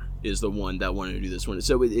Weir is the one that wanted to do this one.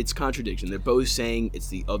 So it's contradiction. They're both saying it's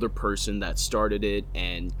the other person that started it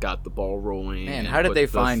and got the ball rolling. Man, and how did put they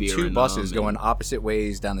the find fear two in buses them going opposite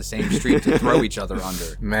ways down the same street to throw each other under?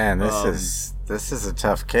 Man, this is a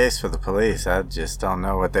tough case for the police. I just don't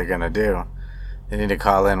know what they're gonna do. They need to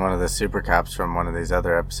call in one of the super cops from one of these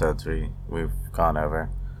other episodes we've gone over.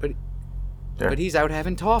 But Sure. But he's out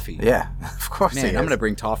having toffee. Yeah, of course he Man, is. I'm gonna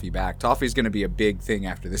bring Toffee back. Toffee's gonna be a big thing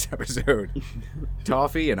after this episode.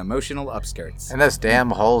 Toffee and emotional upskirts. And those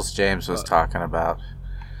damn holes James was talking about.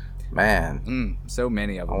 Man, So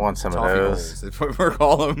many of them. I want some of Toffee those. holes, that's what we're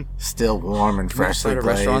calling them. still warm and freshly start a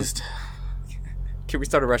restaurant? glazed. Can we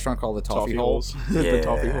start a restaurant called the Toffee Hole? holes. Yeah. The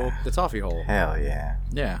toffee hole. The Toffee Hole. Hell yeah.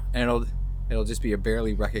 Yeah, and it'll just be a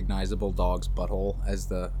barely recognizable dog's butthole as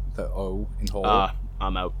the O in hole.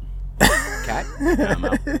 I'm out. Cat? Yeah, I'm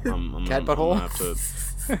out. I'm Cat butthole? I'm gonna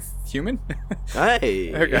have Human? to...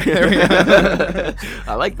 Hey. Okay, there we go.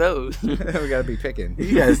 I like those. We gotta be picking.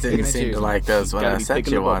 You guys Picking didn't and seem to choosing. like those when Gotta I be sent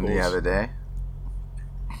picking you the one the buttholes. other day.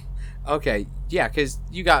 Okay, yeah, because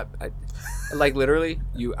you got... like, literally,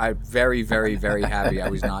 I'm very, very, very happy I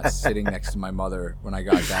was not sitting next to my mother when I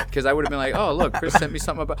got that. Because I would have been like, oh, look, Chris sent me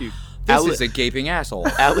something about... This Ale- is a gaping asshole.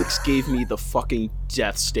 Alex gave me the fucking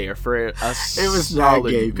death stare for a It was not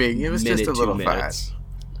solid gaping. It was just minute, a little 2 fat. minutes.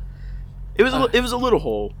 It was it was a little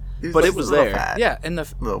hole, but just it was a little there. fat. Yeah, and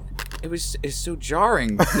Little- it's so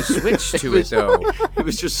jarring, the switch to it, though. It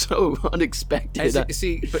was just so unexpected.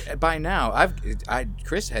 See, but by now,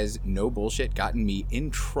 Chris has no bullshit gotten me in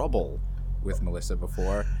trouble with Melissa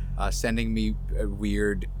before, sending me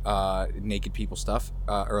weird naked people stuff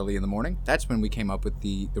early in the morning. That's when we came up with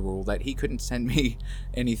the rule that he couldn't send me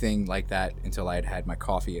anything like that until I had had my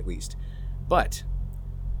coffee at least. But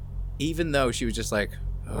even though she was just like,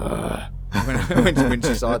 ugh, when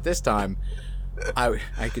she saw it this time,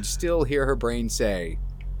 I could still hear her brain say,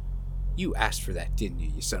 "You asked for that, didn't you,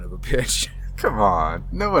 you son of a bitch?" Come on.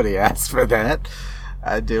 Nobody asked for that.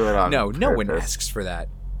 I do it on No one purpose. asks for that.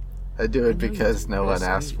 I do it know you because do, no Chris. one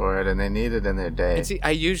asked for it and they need it in their day. And see,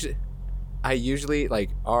 I usually like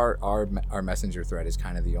our messenger thread is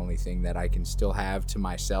kind of the only thing that I can still have to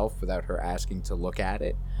myself without her asking to look at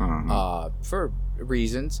it, for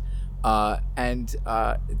reasons. And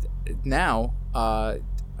now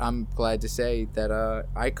I'm glad to say that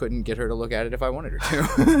I couldn't get her to look at it if I wanted her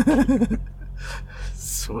to.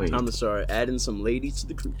 Sweet. I'm sorry, adding some ladies to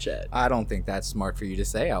the group chat. I don't think that's smart for you to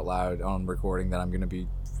say out loud on recording that I'm going to be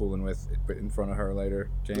fooling with in front of her later,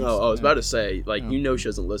 James. Oh, I was about to say, like, Oh. you know she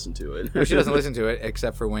doesn't listen to it. She doesn't listen to it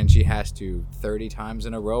except for when she has to 30 times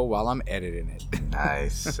in a row while I'm editing it.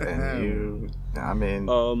 Nice. And you, I mean,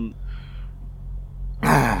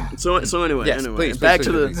 So anyway, Yes, anyway, please, back please,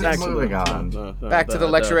 to the please, back please. to Moving the on. Back to the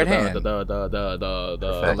lecture at hand.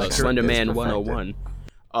 The Lecture Slender is Man perfected. 101.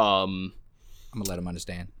 I'm going to let him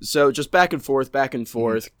understand. So just back and forth.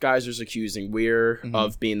 Mm-hmm. Geyser's accusing Weir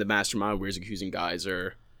of being the mastermind. Weir's accusing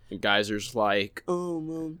Geyser, and Geyser's like, "Oh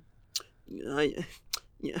well,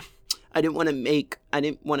 I didn't want to make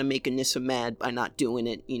Anissa mad by not doing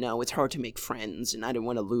it. You know, it's hard to make friends, and I didn't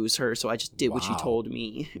want to lose her, so I just did what she Wow. told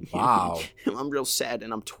me. Wow. I'm real sad,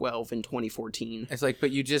 and I'm 12 in 2014." It's like,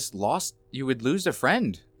 but you just lost. You would lose a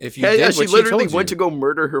friend if you Yeah, did yeah, what she she literally told went to you. go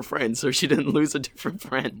murder her friend, so she didn't lose a different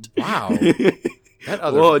friend. Wow. That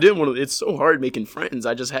other. Well, I didn't want to. It's so hard making friends.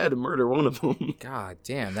 I just had to murder one of them. God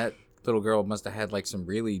damn, that little girl must have had like some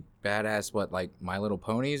really badass like My Little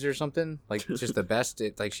Ponies or something. Like just the best.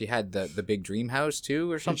 Like she had the big dream house too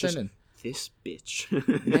or something. just- And This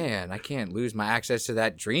bitch. man, I can't lose my access to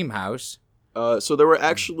that dream house. So there were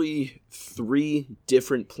actually 3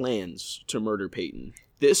 different plans to murder Peyton.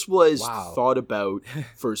 This was Wow. thought about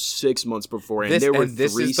for 6 months before, and This- there were and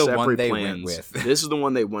this 3 is the one separate they went plans. with. This is the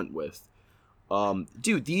one they went with.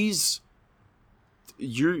 Dude,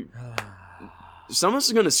 some of this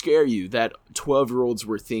is gonna scare you that 12-year-olds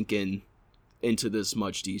were thinking into this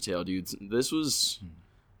much detail, dude. This was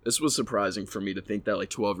surprising for me to think that like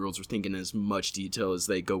 12-year-olds were thinking as much detail as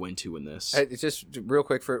they go into in this. It's just real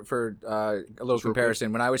quick for a little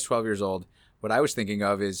comparison. When I was 12 years old, what I was thinking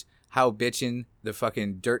of is how bitchin' the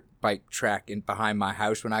fucking dirt bike track behind my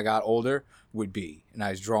house when I got older would be. And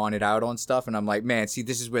I was drawing it out on stuff, and I'm like, man, see,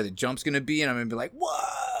 this is where the jump's gonna be, and I'm gonna be like,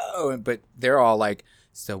 whoa! But they're all like,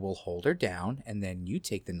 so we'll hold her down, and then you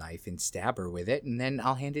take the knife and stab her with it, and then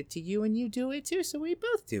I'll hand it to you, and you do it too, so we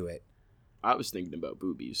both do it. I was thinking about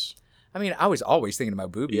boobies. I mean, I was always thinking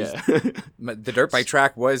about boobies. Yeah. The dirt bike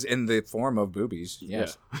track was in the form of boobies.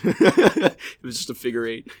 Yes. Yeah. It was just a figure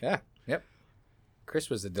 8. Yeah. Yep. Chris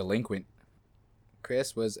was a delinquent.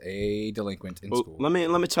 Chris was a delinquent in Well, school. let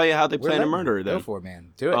me tell you how they plan to murder her Go then. for it,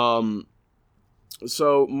 man. Do it.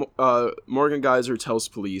 So Morgan Geyser tells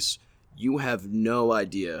police, "You have no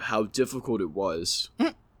idea how difficult it was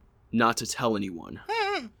not to tell anyone.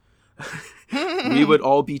 We would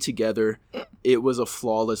all be together. It was a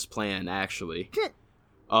flawless plan, actually."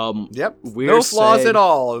 Yep. Weir No flaws said- at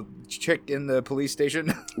all. Chick in the police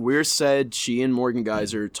station. Weir said she and Morgan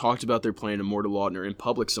Geyser talked about their plan to murder Lautner in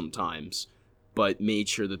public sometimes, but made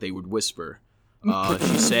sure that they would whisper.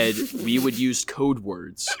 She said we would use code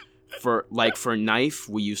words. For knife,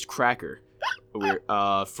 we used cracker.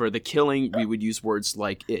 For the killing, we would use words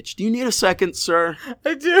like itch. Do you need a second, sir?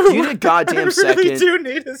 I do. Do you need a goddamn second? I really do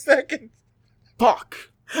need a second. Fuck.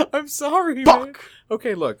 I'm sorry, Fuck. man.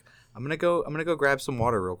 Okay, look. I'm gonna go grab some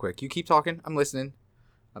water real quick. You keep talking. I'm listening.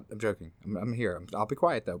 I'm joking. I'm here. I'll be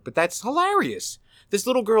quiet though. But that's hilarious. This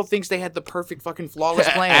little girl thinks they had the perfect fucking flawless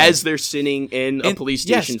plan. As they're sitting in a police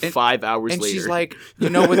station yes, 5 hours and later. she's like, you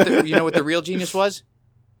know what the real genius was?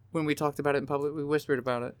 When we talked about it in public, we whispered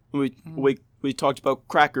about it. We talked about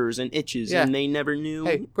crackers and itches, Yeah. and they never knew.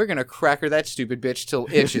 Hey, we're gonna cracker that stupid bitch till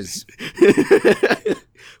itches.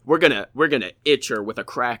 we're gonna itch her with a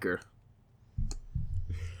cracker.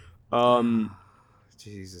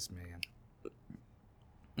 Jesus, man.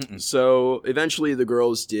 So eventually, the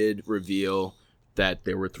girls did reveal that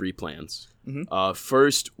there were 3 plans.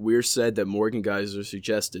 First, Weir said that Morgan Geyser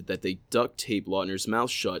suggested that they duct tape Lautner's mouth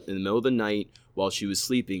shut in the middle of the night while she was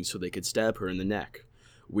sleeping so they could stab her in the neck.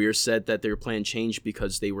 Weir said that their plan changed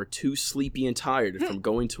because they were too sleepy and tired from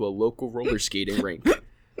going to a local roller skating rink.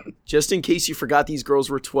 Just in case you forgot these girls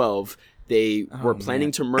were 12, they were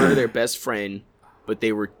planning to murder their best friend, but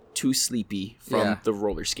they were too sleepy from the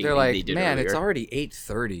roller skating They're like, they did man, earlier. it's already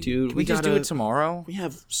 8:30. Dude, Can we just do it tomorrow? We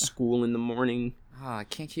have school in the morning. I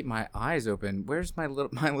can't keep my eyes open. Where's my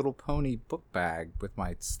little pony book bag with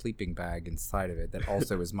my sleeping bag inside of it that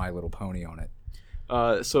also is My Little Pony on it?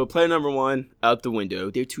 So plan number 1, out the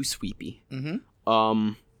window. They're too sleepy.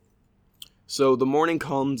 So the morning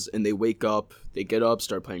comes and they wake up. They get up,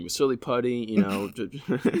 start playing with silly putty. Yeah,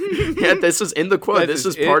 this is in the quote. This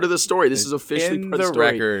is part of the story. This is officially in part of the the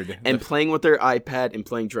story. record. And playing with their iPad and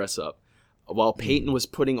playing dress up, while Peyton was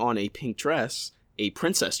putting on a pink dress, a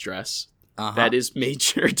princess dress. That is made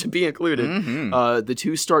sure to be included. The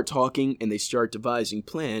two start talking and they start devising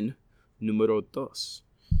plan numero dos.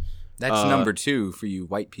 That's number 2 for you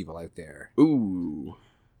white people out there. Ooh.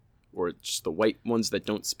 Or just the white ones that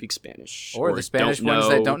don't speak Spanish. Or the Spanish ones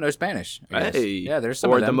that don't know Spanish. I guess. Hey. Yeah, there's some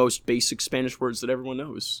or of them. the most basic Spanish words that everyone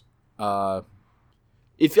knows.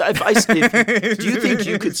 If Do you think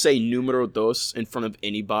you could say numero dos in front of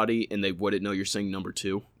anybody and they wouldn't know you're saying number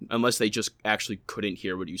 2? Unless they just actually couldn't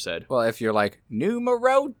hear what you said. Well, if you're like,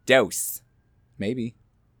 numero dos. Maybe.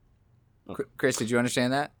 Okay. Chris, did you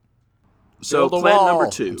understand that? So Build a plan wall. number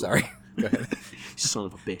 2. I'm sorry. Go ahead. Son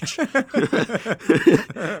of a bitch.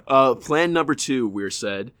 Plan number 2, Weir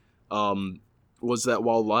said, was that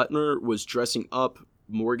while Lautner was dressing up,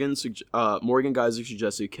 Morgan Geyser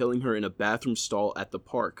suggested killing her in a bathroom stall at the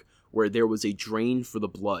park where there was a drain for the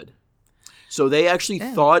blood. So they actually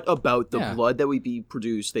thought about the blood that would be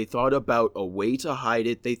produced. They thought about a way to hide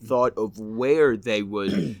it. They thought of where they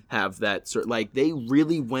would have that. Like, they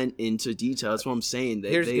really went into detail. That's what I'm saying.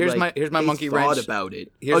 Here's my monkey thought wrench. about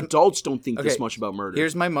it. Adults don't think this much about murder.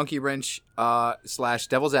 Here's my monkey wrench /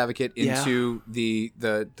 devil's advocate into the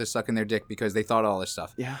sucking their dick because they thought all this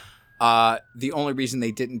stuff. Yeah. The only reason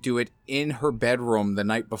they didn't do it in her bedroom the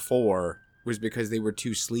night before was because they were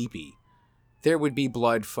too sleepy. There would be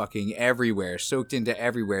blood fucking everywhere, soaked into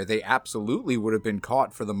everywhere. They absolutely would have been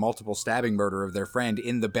caught for the multiple stabbing murder of their friend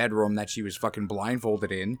in the bedroom that she was fucking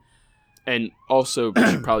blindfolded in. And also,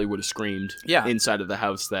 she probably would have screamed Yeah. inside of the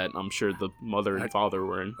house that I'm sure the mother and father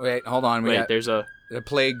were in. Wait, hold on. Wait, there's a... The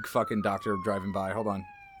plague fucking doctor driving by. Hold on.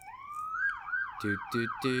 Dude,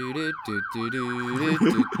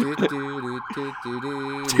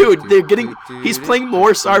 they're getting... He's playing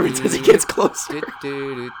more sirens as he gets closer. On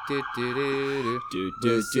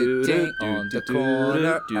the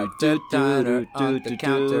corner, at the diner, on the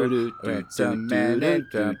counter, went some man and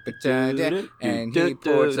pretended, and he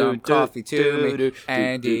poured some coffee to me,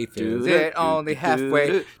 and he fills it only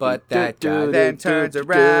halfway, but that guy then turns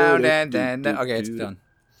around, and then... Okay, it's done.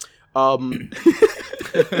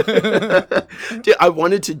 Dude, I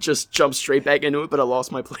wanted to just jump straight back into it, but I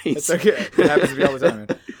lost my place. It's okay. It happens to me all the time,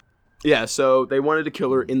 man. Yeah, so they wanted to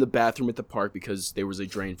kill her in the bathroom at the park because there was a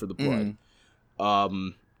drain for the blood.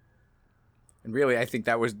 And really, I think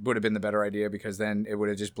that would have been the better idea because then it would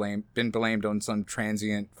have just been blamed on some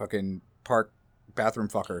transient fucking park bathroom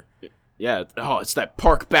fucker. Yeah, it's that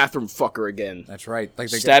park bathroom fucker again. That's right. Like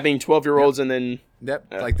stabbing 12-year-olds and then... Yep,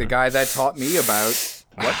 like the guy that taught me about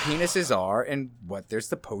what penises are and what they're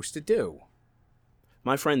supposed to do.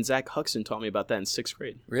 My friend Zach Huxton taught me about that in 6th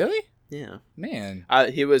grade. Really? Yeah. Man.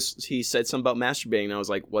 He said something about masturbating, and I was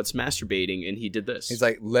like, "What's masturbating?" And he did this. He's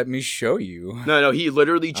like, let me show you. No, he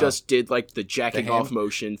literally just did like the jacking The hand? off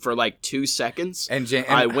motion for like 2 seconds. And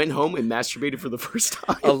I went home and masturbated for the first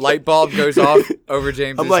time. a light bulb goes off over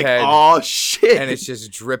James's I'm like, head. oh shit! And it's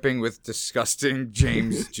just dripping with disgusting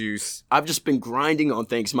James juice. I've just been grinding on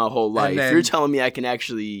things my whole life. then- You're telling me I can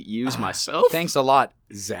actually use myself? Thanks a lot,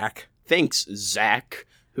 Zach. Thanks, Zach,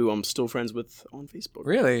 who I'm still friends with on Facebook.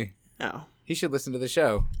 Really? Yeah. He should listen to the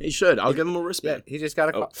show. He should. I'll give him a respect. He just got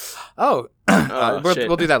a call. Oh. Shit.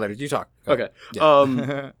 We'll do that later. You talk. Go. Okay.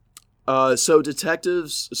 Yeah. So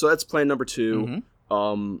detectives. So that's plan number 2.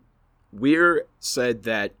 Mm-hmm. Weir said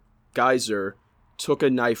that Geyser took a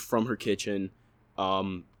knife from her kitchen.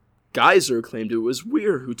 Geyser claimed it was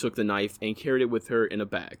Weir who took the knife and carried it with her in a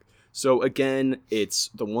bag. So again, it's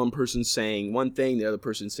the one person saying one thing, the other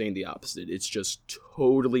person saying the opposite. It's just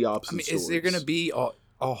totally opposite. I mean, stories. is there going to be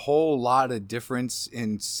a whole lot of difference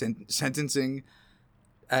in sentencing?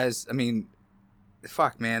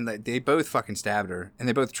 Fuck, man. They both fucking stabbed her, and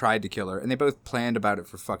they both tried to kill her, and they both planned about it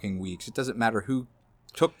for fucking weeks. It doesn't matter who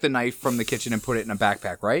took the knife from the kitchen and put it in a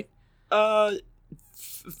backpack, right?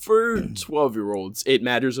 For 12-year-olds, it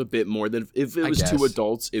matters a bit more than if it was guess. 2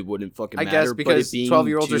 adults. It wouldn't fucking I matter. guess but because it being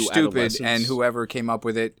 12-year-olds are 2 stupid, adolescents- and whoever came up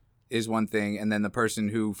with it is one thing, and then the person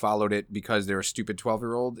who followed it because they're a stupid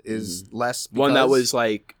 12-year-old is less. one that because- was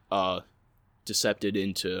like decepted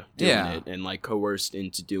into doing Yeah. it and like coerced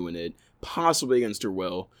into doing it, possibly against her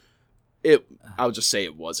will. I'll just say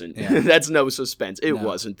it wasn't. Yeah. That's no suspense. It No,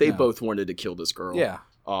 wasn't. They no. both wanted to kill this girl. Yeah.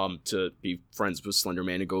 To be friends with Slender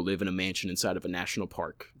Man and go live in a mansion inside of a national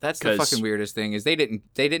park. That's the 'Cause- fucking weirdest thing is they didn't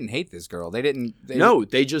hate this girl. They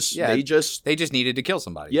just needed to kill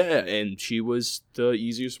somebody. yeah, and she was the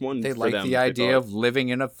easiest one. They for liked them, the they idea thought. of living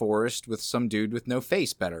in a forest with some dude with no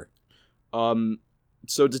face better.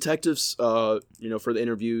 So detectives, for the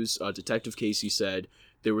interviews, Detective Casey said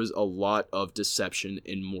there was a lot of deception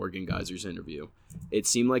in Morgan Geyser's interview. It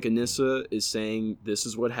seemed like Anissa is saying this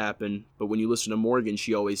is what happened, but when you listen to Morgan,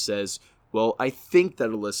 she always says, well, I think that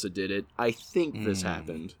Alyssa did it. I think this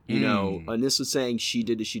happened. Anissa saying she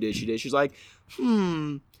did it, she did. She's like,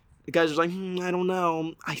 The guys are like, I don't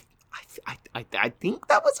know. I think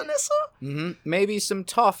that was Anissa. Mm-hmm. Maybe some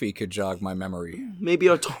toffee could jog my memory. Maybe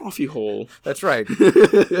a toffee hole. That's right.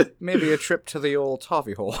 Maybe a trip to the old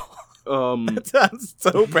toffee hole. That sounds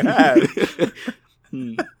so bad.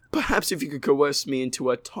 Perhaps if you could coerce me into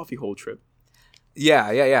a toffee hole trip.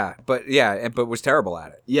 Yeah. But was terrible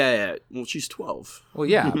at it. Yeah. Well, she's 12. Well,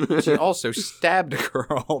 yeah. She also stabbed a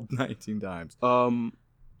girl 19 times.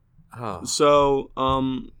 So,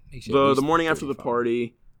 Makes you at least the morning after the 35.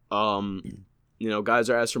 party, guys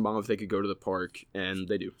are asked her mom if they could go to the park, and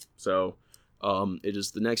they do. So, it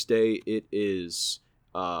is the next day. It is,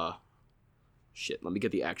 let me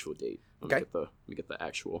get the actual date. Let me get the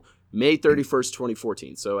actual May 31st,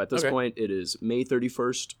 2014. So at this point, it is May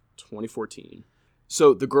 31st, 2014.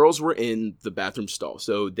 So the girls were in the bathroom stall.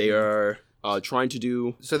 So they are trying to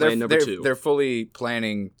do plan number 2. They're fully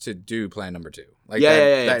planning to do plan number 2. Like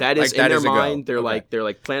That is in their a go. mind. They're Okay.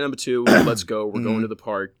 like plan number 2. Let's go. We're going to the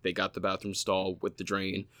park. They got the bathroom stall with the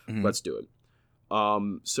drain. Mhm. Let's do it.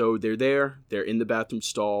 So they're there. They're in the bathroom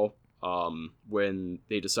stall. When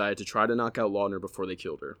they decided to try to knock out Lautner before they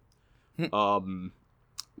killed her.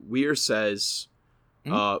 Weir says,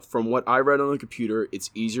 from what I read on the computer, it's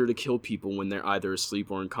easier to kill people when they're either asleep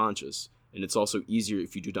or unconscious, and it's also easier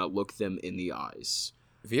if you do not look them in the eyes.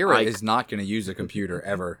 Vera is not going to use a computer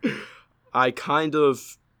ever. I kind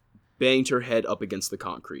of banged her head up against the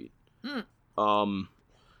concrete.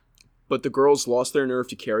 But the girls lost their nerve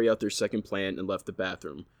to carry out their second plan and left the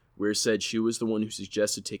bathroom. Weir said she was the one who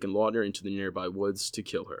suggested taking Lautner into the nearby woods to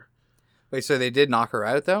kill her. Wait, so they did knock her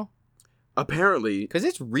out though? Apparently, Because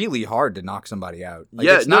it's really hard to knock somebody out. Like,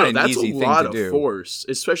 yeah, it's not an that's easy a thing lot to of do. force,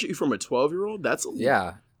 especially from a 12-year-old.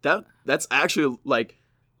 Yeah, That's actually like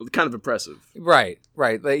kind of impressive. right.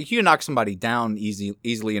 Like you can knock somebody down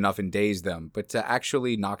easily enough and daze them, but to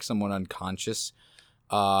actually knock someone unconscious.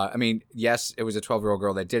 Yes, it was a 12-year-old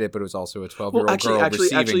girl that did it, but it was also a 12-year-old girl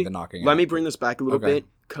receiving the knocking. Let out. me bring this back a little Okay. bit,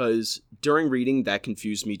 because during reading that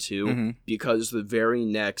confused me too. Mhm. Because the very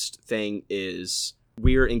next thing is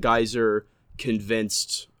Weir and Geyser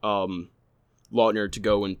convinced Lautner to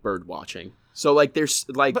go and bird watching. So like there's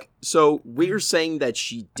like so Weir's saying that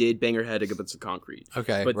she did bang her head against the concrete.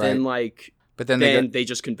 Okay, But right. then like but then they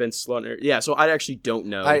just convinced Lautner. Yeah, so I actually don't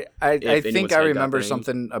know. I if think anyone's I head got remember banged.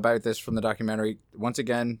 something about this from the documentary. Once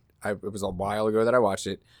again, it was a while ago that I watched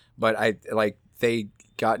it, but they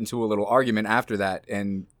got into a little argument after that,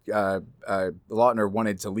 and Lautner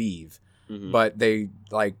wanted to leave, Mhm. but they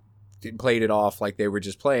played it off like they were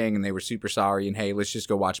just playing and they were super sorry and hey, let's just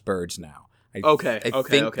go watch birds now. I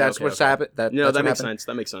think that's what's happened. That makes sense.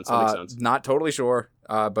 That makes sense. Not totally sure,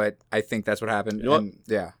 but I think that's what happened. You know and,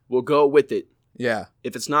 yeah. We'll go with it. Yeah.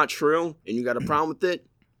 If it's not true and you got a problem with it,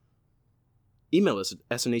 email us at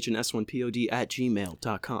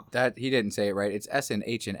snhns1pod@gmail.com. That he didn't say it right. It's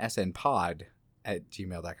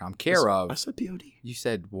snhnsnpod@gmail.com. I said POD. You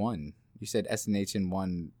said one. You said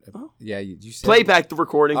SNHN1. Oh. Yeah, you said. Play back the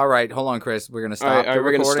recording. All right, hold on, Chris. We're gonna stop the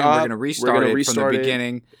recording. We're gonna restart it from the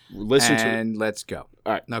beginning. Listen to it. And let's go.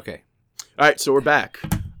 All right. Okay. All right, so we're back.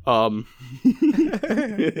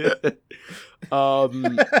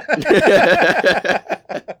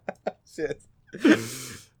 Shit.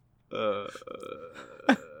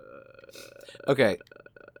 Okay.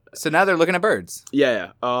 So now they're looking at birds.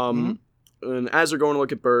 Yeah. And as they're going to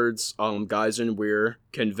look at birds, Geyser and Weir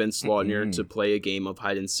convinced Laudner to play a game of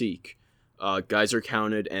hide and seek. Geyser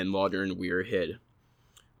counted, and Laudner and Weir hid.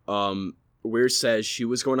 Weir says she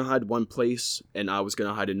was going to hide one place, and I was going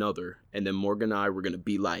to hide another, and then Morgan and I were going to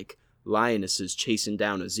be like lionesses chasing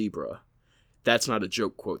down a zebra. That's not a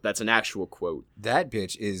joke quote. That's an actual quote. That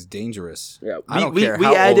bitch is dangerous. Yeah, we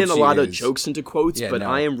add in a lot of jokes into quotes, but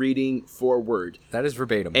I am reading for word. That is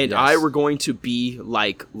verbatim. And I were going to be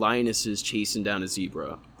like lionesses chasing down a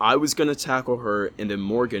zebra. I was going to tackle her, and then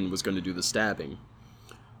Morgan was going to do the stabbing.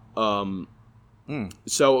 So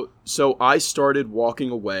I started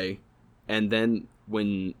walking away, and then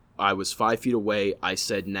when I was 5 feet away, I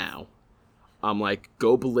said, now. I'm like,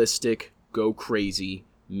 go ballistic, go crazy,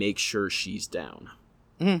 make sure she's down.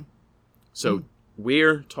 So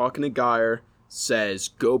Weir, talking to Geyer, says,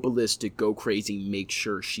 go ballistic, go crazy, make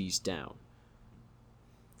sure she's down.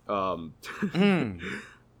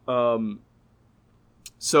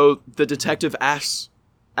 So the detective asks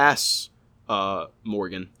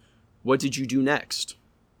Morgan, what did you do next?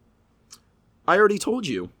 I already told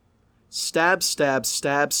you. Stab, stab,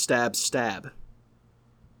 stab, stab, stab.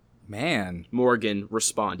 Man. Morgan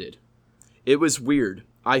responded. It was weird.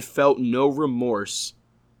 I felt no remorse.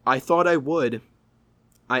 I thought I would.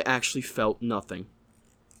 I actually felt nothing.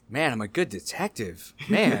 Man, I'm a good detective.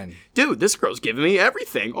 Man. Dude, this girl's giving me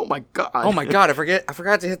everything. Oh my god. Oh my god, I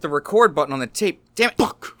forgot to hit the record button on the tape. Damn it.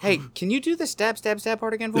 Fuck. Hey, can you do the stab, stab, stab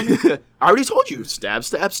part again for me? I already told you. Stab,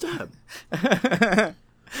 stab, stab.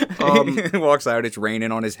 He walks out, it's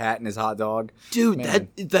raining on his hat and his hot dog. Dude, Man.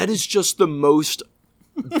 that is just the most...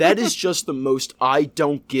 That is just the most I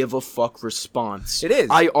don't give a fuck response. It is.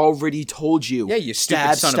 I already told you. Yeah, you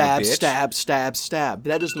stab, stupid son stab, of a bitch. stab, stab, stab.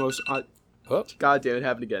 That is the most... Oh. God damn it,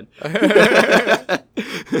 happened again.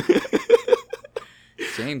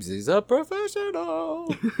 James is a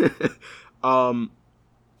professional.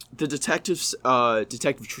 The detectives,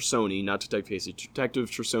 Detective Trussoni, not Detective Casey,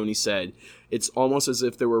 Detective Trussoni said, it's almost as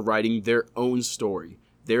if they were writing their own story.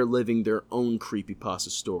 They're living their own creepypasta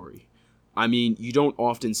story. I mean, you don't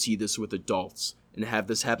often see this with adults, and have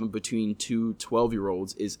this happen between two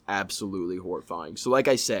 12-year-olds is absolutely horrifying. So like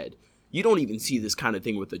I said, you don't even see this kind of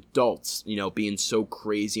thing with adults, you know, being so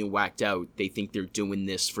crazy and whacked out, they think they're doing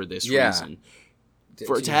this for this reason.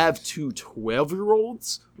 To have two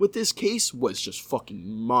 12-year-olds with this case was just fucking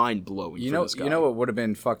mind-blowing for this guy. You know what would have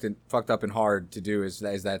been fucked up and hard to do is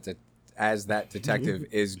that detective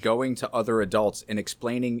is going to other adults and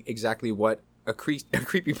explaining exactly what a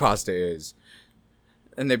creepypasta is.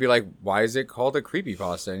 And they'd be like, why is it called a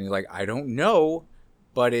creepypasta? And you're like, I don't know,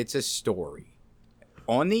 but it's a story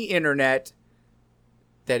on the internet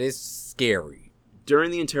that is scary.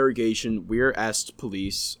 During the interrogation, Weir asked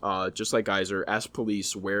police, just like Geyser, asked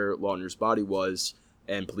police where Laudner's body was,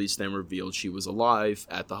 and police then revealed she was alive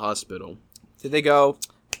at the hospital. Did they go,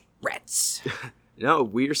 rats? No,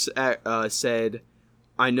 Weir said,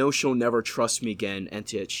 I know she'll never trust me again,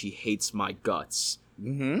 and yet she hates my guts.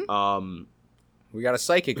 Mm-hmm. We got a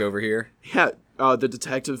psychic over here. Yeah, the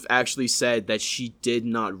detective actually said that she did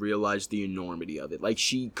not realize the enormity of it. Like,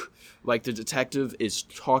 the detective is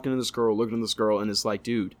talking to this girl, looking at this girl, and it's like,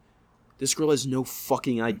 dude, this girl has no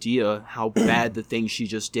fucking idea how bad the thing she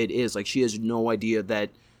just did is. Like, she has no idea that,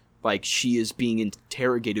 like, she is being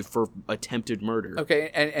interrogated for attempted murder. Okay,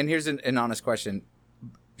 and here's an honest question.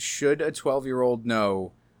 Should a 12-year-old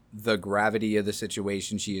know the gravity of the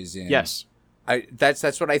situation she is in? Yes.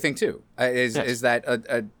 That's what I think too. Yes. Is that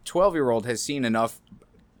a 12-year-old has seen enough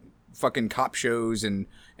fucking cop shows and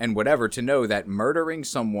whatever to know that murdering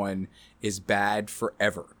someone is bad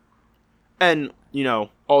forever. And, you know,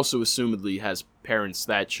 also assumedly has parents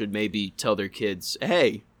that should maybe tell their kids,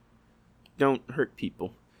 hey, don't hurt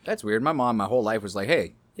people. That's weird. My mom my whole life was like,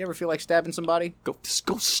 hey, you ever feel like stabbing Go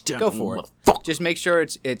stab Go them, for it. motherfucker. Just make sure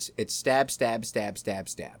it's stab, stab, stab, stab,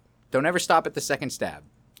 stab. Don't ever stop at the second stab.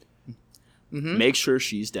 Make sure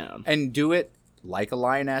she's down. And do it like a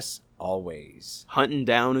lioness always. Hunting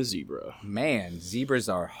down a zebra. Man, zebras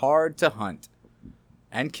are hard to hunt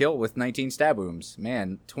and kill with 19 stab wounds.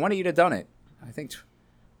 Man, 20 you'd have done it. I think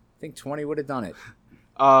 20 would have done it.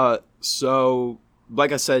 So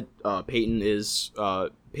like I said, Peyton is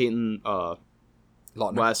Peyton.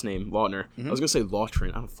 Lautner. Last name Lautner. I was gonna say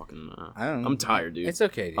Lautrin. I don't fucking know. I don't know. I'm tired, dude. It's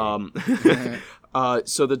okay, dude.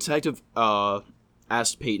 So the detective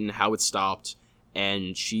asked Peyton how it stopped,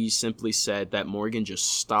 and she simply said that Morgan just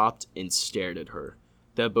stopped and stared at her.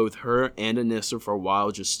 That both her and Anissa for a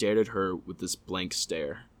while just stared at her with this blank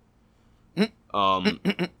stare.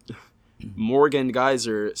 Morgan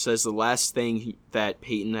Geyser says the last thing that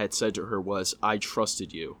Peyton had said to her was, "I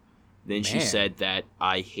trusted you." Then she Man. said that,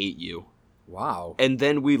 "I hate you." Wow. And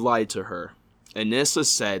then we lied to her. Anissa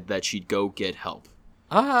said that she'd go get help.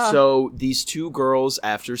 Ah. So these two girls,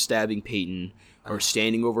 after stabbing Peyton, are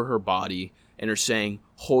standing over her body and are saying,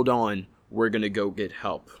 "Hold on, we're gonna go get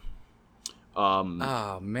help." Oh,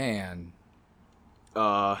 man.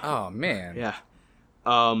 Oh, man. Yeah.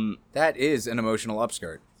 That is an emotional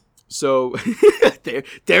upskirt. So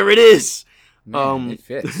there it is. Man, it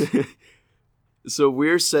fits. So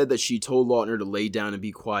Weir said that she told Lautner to lay down and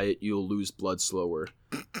be quiet. You'll lose blood slower.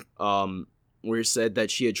 Weir said that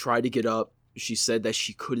she had tried to get up. She said that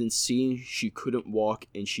she couldn't see, she couldn't walk,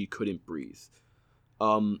 and she couldn't breathe.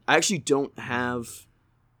 I actually don't have.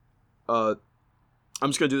 I'm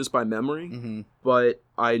just gonna do this by memory, but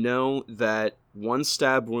I know that one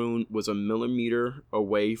stab wound was 1 millimeter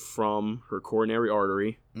away from her coronary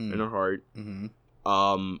artery in her heart. Which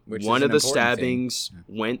One is of an the important stabbings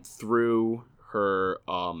went through her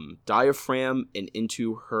diaphragm and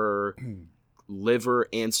into her liver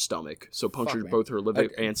and stomach. So punctured man. both her liver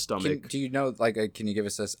and stomach. Do you know, like, can you give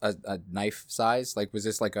us a knife size? Like, was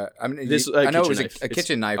this like a? I mean, This I know it was kitchen knife. a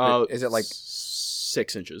kitchen knife. But is it like?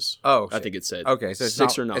 6 inches? Oh, I think it said. Okay, so it's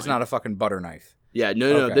 6 not, or 9. It's not a fucking butter knife. Yeah,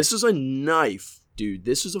 no. Okay. This is a knife, dude.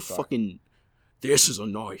 This is a fucking. This is a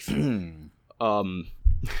knife.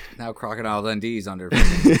 Now Crocodile Dundee's under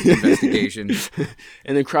investigation.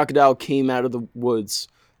 And then Crocodile came out of the woods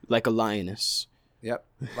like a lioness. Yep,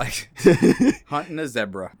 like hunting a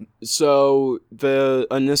zebra. So the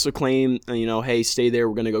Anissa claimed, hey, stay there.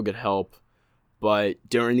 We're gonna go get help. But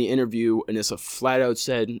during the interview, Anissa flat out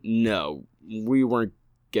said, "No, we weren't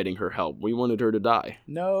getting her help. We wanted her to die."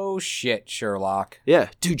 No shit, Sherlock. Yeah,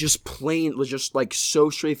 dude, just like so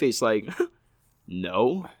straight face, like,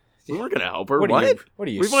 no, we weren't gonna help her. What? What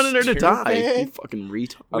are you? We wanted her to die. You stupid? fucking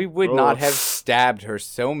retard. We would not have stabbed her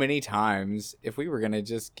so many times if we were gonna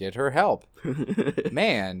just get her help.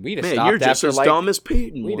 Man, we'd have stopped you're just after as like dumb as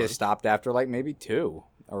Peyton. we'd have was. stopped after like maybe 2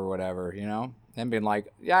 or whatever, and been like,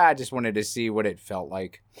 yeah, I just wanted to see what it felt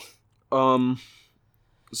like. So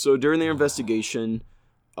during their investigation,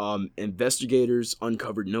 investigators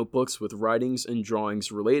uncovered notebooks with writings and drawings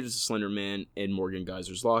related to Slender Man and Morgan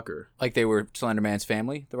Geyser's locker. Like they were Slender Man's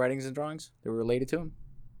family, the writings and drawings? They were related to him?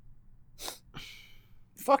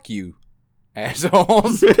 Fuck you,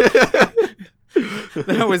 assholes.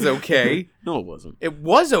 That was okay. No, it wasn't. It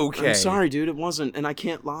was okay. I'm sorry, dude. It wasn't, and I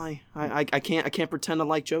can't lie. I can't pretend to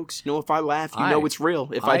like jokes. If I laugh, you know it's real.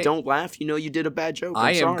 If I don't laugh, you did a bad joke.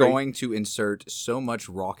 I am sorry. going to insert so much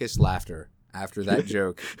raucous laughter after that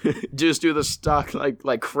joke. Just do the stock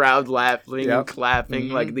like crowd laughing Yep. and clapping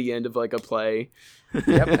like the end of like a play.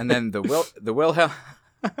 Yep, and then the Wilhelm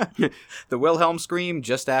the Wilhelm scream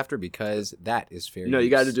just after, because that is fair. No, you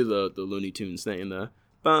use. got to do the Looney Tunes thing. The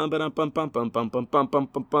bum ba bum bum bum bum bum bum bum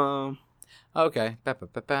bum bum. Okay.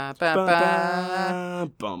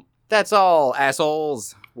 Ba-ba-ba-ba-ba. Bump. That's all,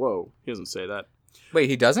 assholes. Whoa, he doesn't say that.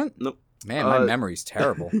 Wait, he doesn't? Nope. Man, my memory's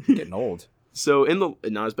terrible. I'm getting old. So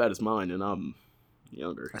not as bad as mine, and I'm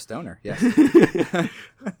younger. A stoner, yes.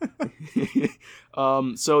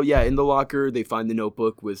 So yeah, in the locker they find the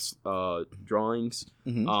notebook with drawings.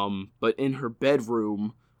 But in her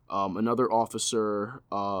bedroom, another officer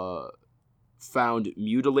found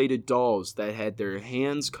mutilated dolls that had their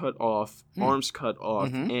hands cut off, arms cut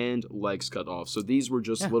off, and legs cut off. So these were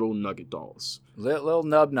just little nugget dolls. Little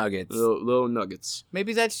nub nuggets. Little nuggets.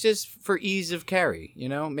 Maybe that's just for ease of carry,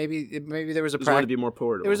 Maybe there was a Just wanted to be more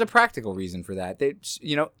portable. there was a practical reason for that. They,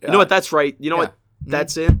 You know what? That's right. You know what?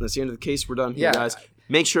 That's it. That's the end of the case. We're done here, Yeah. guys.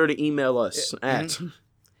 Make sure to email us at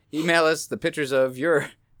Email us the pictures of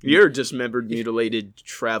your dismembered, mutilated,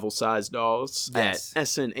 travel-sized dolls Yes. at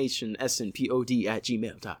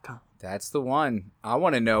snhnpod@gmail.com. That's the one. I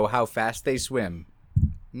want to know how fast they swim.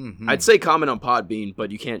 I'd say comment on Podbean, but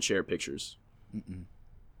you can't share pictures.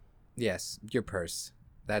 Yes, your purse.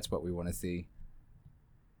 That's what we want to see.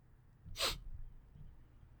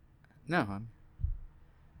 No.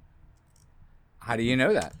 How do you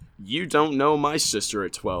know that? You don't know my sister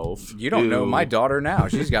at 12. You don't know Ew. my daughter now.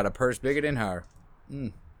 She's got a purse bigger than her.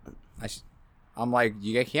 I'm like,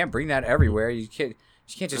 you can't bring that everywhere. You can't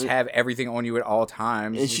just have everything on you at all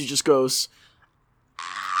times. And she just goes,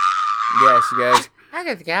 yeah, she goes,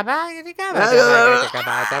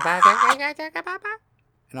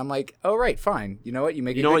 and I'm like, oh, right, fine. You know what? You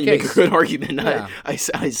make you a know good what? You case. make a good argument. Yeah. I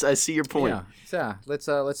see your point. Yeah.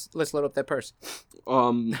 So, let's load up that purse.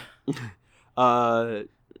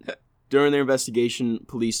 During their investigation,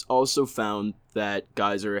 police also found that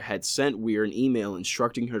Geyser had sent Weir an email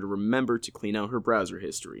instructing her to remember to clean out her browser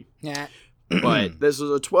history. Yeah. But this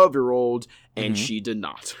was a 12-year-old, and she did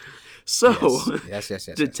not. So, Yes.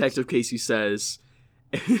 Detective Casey says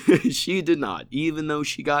she did not. Even though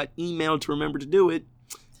she got emailed to remember to do it,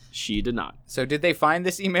 she did not. So did they find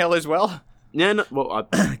this email as well? No, well,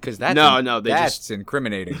 Because that's that's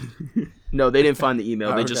incriminating. No, they didn't find the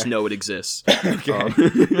email. They just know it exists.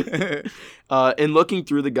 In looking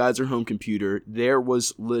through the Geyser home computer, there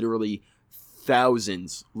was literally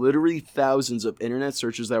thousands of internet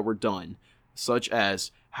searches that were done, such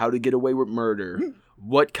as how to get away with murder,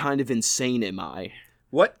 what kind of insane am I?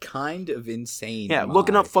 What kind of insane? Yeah, am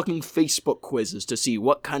looking I? up fucking Facebook quizzes to see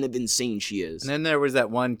what kind of insane she is. And then there was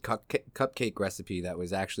that one cupcake recipe that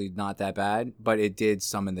was actually not that bad, but it did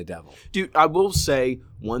summon the devil. Dude, I will say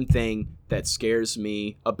one thing that scares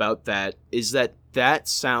me about that is that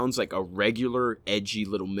sounds like a regular, edgy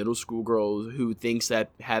little middle school girl who thinks that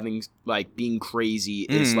having, like, being crazy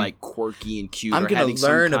is, like, quirky and cute. I'm or gonna having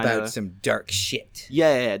learn some kinda... about some dark shit.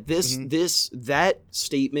 Yeah, that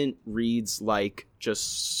statement reads like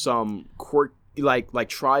just some quirk, like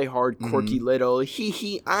try hard, quirky little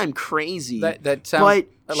hee I'm crazy. That sounds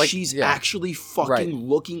but like she's yeah. actually fucking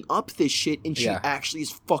looking up this shit, and she actually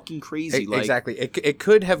is fucking crazy. Like, exactly. It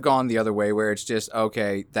could have gone the other way, where it's just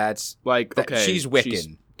okay. That's like okay, she's Wiccan. She's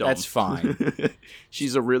dumb. That's fine.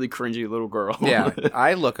 She's a really cringy little girl. Yeah,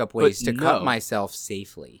 I look up ways to cut no. myself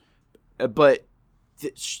safely. But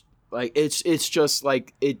like it's just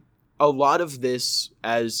like it. A lot of this,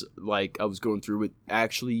 as like I was going through it,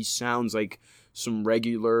 actually sounds like some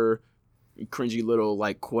regular, cringy little,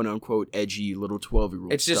 like, quote unquote edgy little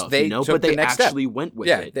 12-year-old. It's just stuff, they took but they the next actually step. went with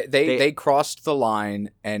Yeah, it. they crossed the line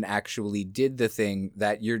and actually did the thing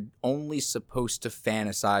that you're only supposed to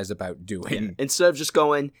fantasize about doing. Instead of just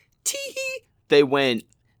going tee, they went.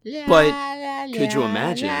 But could you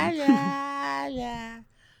imagine?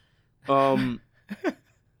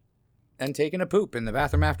 And taking a poop in the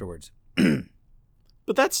bathroom afterwards.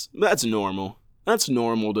 But that's normal. That's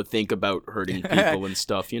normal to think about hurting people and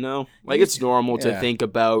stuff, you know? Like, it's normal to think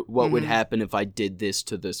about what would happen if I did this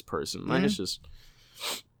to this person. Like, it's just...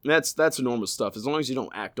 That's normal stuff. As long as you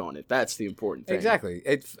don't act on it, that's the important thing. Exactly.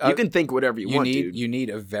 You can think whatever you want, dude. You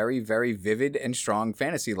need a very, very vivid and strong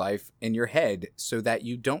fantasy life in your head so that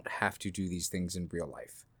you don't have to do these things in real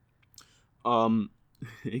life.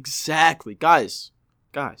 Exactly. Guys.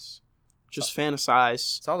 Just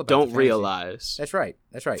fantasize. It's all about don't the fantasy. realize. That's right.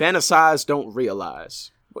 Fantasize, don't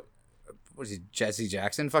realize. What is it, Jesse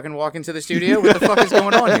Jackson fucking walk into the studio? What the fuck is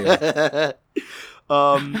going on here?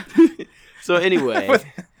 So anyway,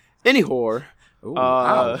 anyhow, Ooh,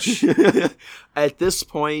 ouch. at this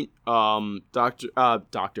point,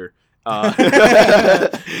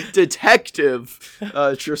 Detective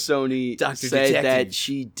Trissoni said that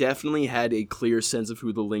she definitely had a clear sense of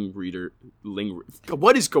who the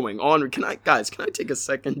what is going on? Can I take a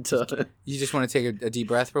second to... You just want to take a deep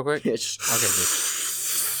breath real quick? Yeah, Okay, just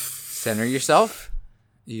center yourself.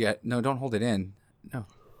 No, don't hold it in.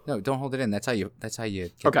 No, don't hold it in. That's how you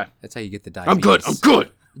Okay. That's how you get the diabetes. I'm good.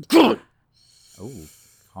 Oh,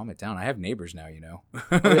 calm it down. I have neighbors now, you know. Oh,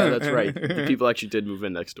 yeah, that's right. The people actually did move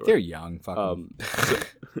in next door. They're young. Fuck 'em.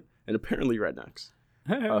 And apparently rednecks.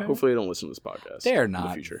 Hopefully they don't listen to this podcast. They're in the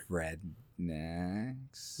not future.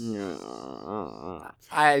 rednecks. Yeah.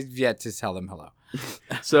 I've yet to tell them hello.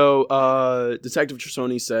 So, Detective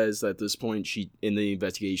Trissoni says that at this point, in the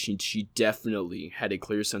investigation, she definitely had a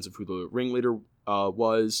clear sense of who the ringleader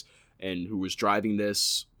was and who was driving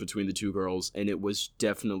this between the two girls, and it was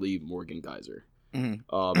definitely Morgan Geyser.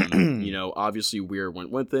 Mm-hmm. Obviously Weir went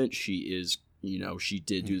with it. She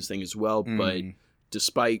did do this thing as well, but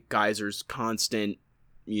despite Geyser's constant,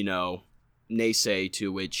 naysay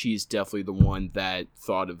to it, she's definitely the one that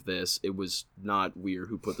thought of this. It was not Weir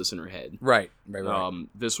who put this in her head. Right.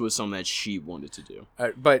 This was something that she wanted to do.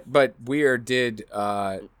 But Weir did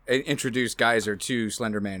introduce Geyser to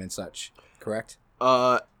Slender Man and such, correct?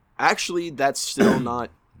 Actually, that's still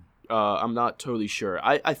not I'm not totally sure.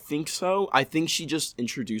 I think so. I think she just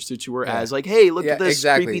introduced it to her Yeah. as like, hey, look Yeah, at this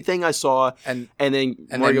exactly. creepy thing I saw. And then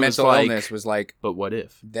then Morgan was mental like, illness was like, but what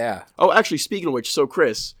if? yeah. Oh, actually, speaking of which, so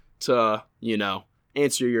Chris, to,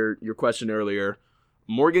 answer your question earlier,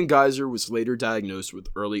 Morgan Geyser was later diagnosed with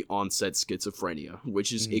early onset schizophrenia,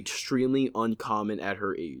 which is extremely uncommon at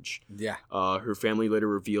her age. Yeah. Her family later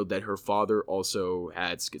revealed that her father also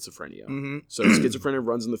had schizophrenia. Mm-hmm. So schizophrenia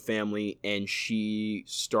runs in the family, and she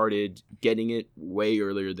started getting it way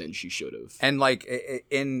earlier than she should have. And like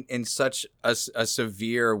in such a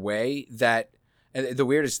severe way that, and the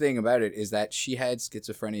weirdest thing about it is that she had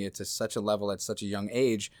schizophrenia to such a level at such a young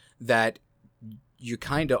age that you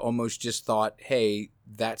kind of almost just thought, hey,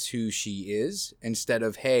 that's who she is, instead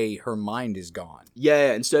of, hey, her mind is gone.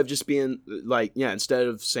 Yeah, instead of just being like, instead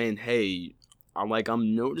of saying, hey,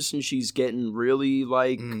 I'm noticing she's getting really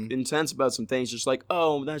intense about some things, just like,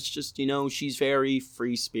 oh, that's just, she's very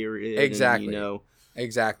free spirited. Exactly. And,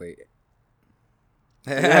 Exactly.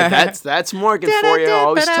 yeah, that's Morgan for you.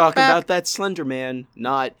 Always talking about that Slender Man,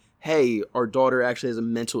 not, hey, our daughter actually has a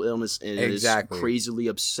mental illness and Exactly. is crazily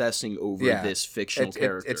obsessing over this fictional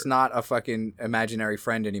character. It's not a fucking imaginary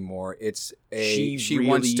friend anymore. It's She she really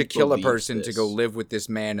wants to kill a believes person to this. go live with this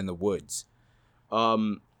man in the woods.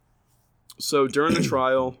 So during the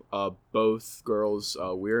trial, both girls,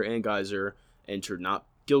 Weir and Geyser, entered not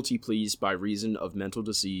guilty pleas by reason of mental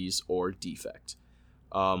disease or defect.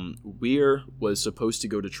 Weir was supposed to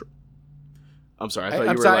go to I'm sorry, I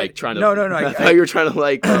thought you were like trying to. No. I thought you were trying to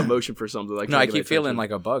like motion for something. Like No, I trying to get keep my feeling attention. like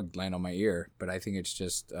a bug land on my ear, but I think it's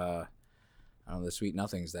just I don't know, the sweet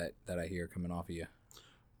nothings that I hear coming off of you.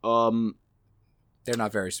 They're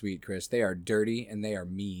not very sweet, Chris. They are dirty and they are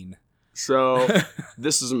mean. So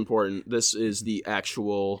this is important. This is the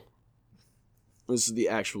actual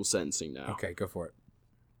sentencing now. Okay, go for it.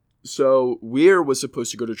 So Weir was supposed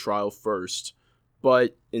to go to trial first,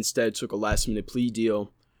 but instead took a last-minute plea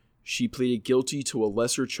deal. She pleaded guilty to a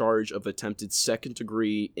lesser charge of attempted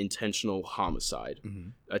second-degree intentional homicide. Mm-hmm.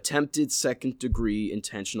 Attempted second-degree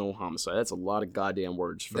intentional homicide. That's a lot of goddamn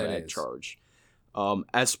words for that is. charge.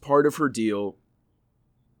 As part of her deal...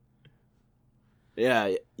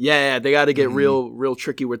 Yeah, they got to get real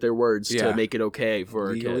tricky with their words to make it okay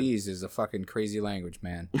for a kid. Legalese is a fucking crazy language,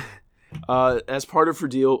 man. As part of her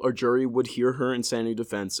deal, a jury would hear her insanity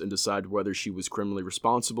defense and decide whether she was criminally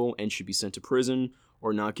responsible and should be sent to prison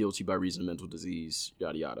or not guilty by reason of mental disease,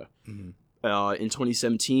 yada yada. Mm-hmm. In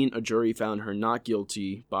 2017, a jury found her not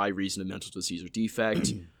guilty by reason of mental disease or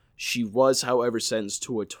defect. She was, however, sentenced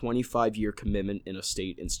to a 25-year commitment in a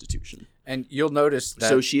state institution. And you'll notice that...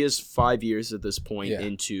 So she is 5 years at this point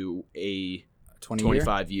into a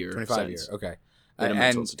 25-year 25 sentence. year, okay. In a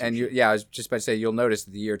mental institution. I was just about to say, you'll notice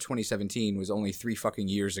that the year 2017 was only 3 fucking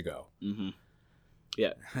years ago. Mm-hmm.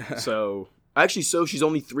 Yeah. So she's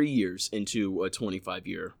only 3 years into a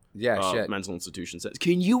 25-year mental institution sentence.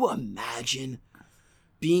 Can you imagine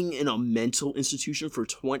being in a mental institution for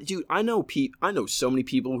 20? Dude, I know so many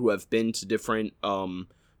people who have been to different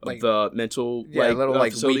the mental little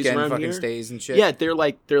facilities weekend around fucking here. stays and shit. Yeah, they're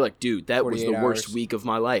like, dude, that was the 48 worst hours. week of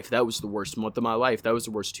my life. That was the worst month of my life. That was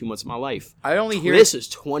the worst 2 months of my life. I only hear This is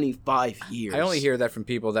 25 years. I only hear that from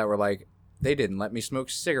people that were like, they didn't let me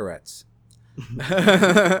smoke cigarettes.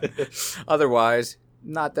 Otherwise,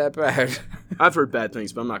 not that bad. I've heard bad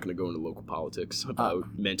things, but I'm not going to go into local politics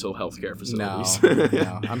about mental health care facilities.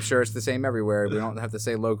 No. I'm sure it's the same everywhere. We don't have to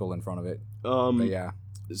say local in front of it. But yeah.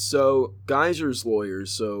 So Geyser's lawyers,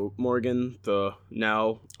 so Morgan, the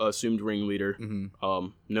now assumed ringleader,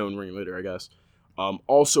 known ringleader, I guess,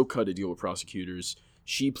 also cut a deal with prosecutors.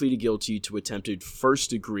 She pleaded guilty to attempted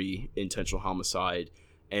first-degree intentional homicide,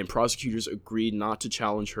 and prosecutors agreed not to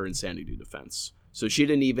challenge her insanity defense. So she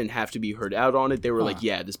didn't even have to be heard out on it. They were like,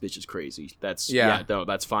 "Yeah, this bitch is crazy. That's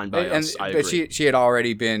that's fine by us." I agree. But she had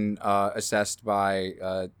already been assessed by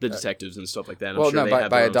the detectives and stuff like that.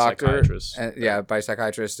 by a doctor, psychiatrist. by a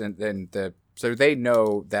psychiatrist, and then so they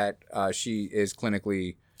know that she is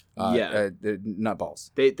clinically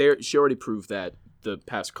nutballs. She already proved that the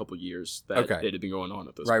past couple years that it had been going on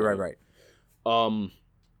at this point. Right.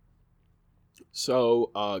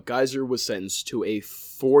 So Geyser was sentenced to a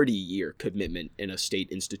 40-year commitment in a state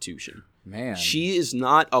institution. Man. She is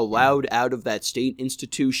not allowed out of that state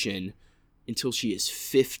institution until she is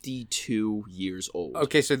 52 years old.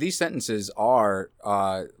 Okay, so these sentences are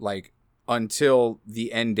until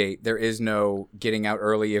the end date, there is no getting out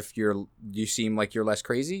early if you seem like you're less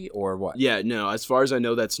crazy, or what? Yeah, no, as far as I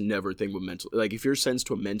know, that's never a thing with mental. Like, if you're sentenced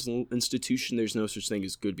to a mental institution, there's no such thing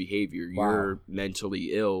as good behavior. Wow. You're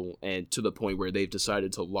mentally ill, and to the point where they've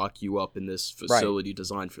decided to lock you up in this facility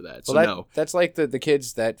designed for that. So, no. That's like the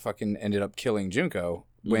kids that fucking ended up killing Junko.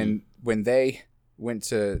 When they went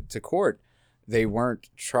to court, they weren't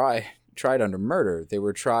tried under murder. They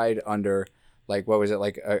were tried under... like, what was it?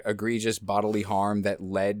 Like, egregious bodily harm that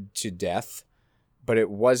led to death. But it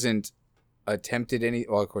wasn't attempted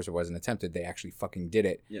well, of course it wasn't attempted. They actually fucking did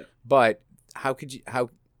it. Yeah. But how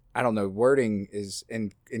I don't know, wording is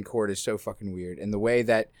in court is so fucking weird. And the way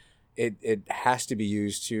that it has to be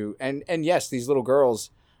used to, and yes, these little girls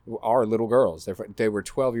are little girls. They were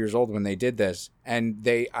 12 years old when they did this. And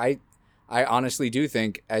I honestly do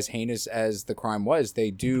think, as heinous as the crime was,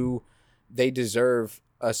 they deserve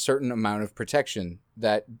a certain amount of protection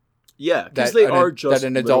that because they are just that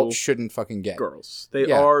an adult shouldn't fucking get. Girls.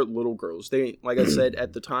 They are little girls. They, like I said,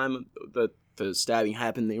 at the time that the stabbing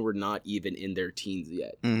happened, they were not even in their teens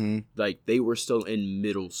yet. Mm-hmm. Like, they were still in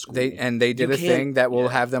middle school. They did a thing that will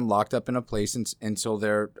have them locked up in a place until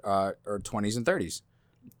their 20s and 30s.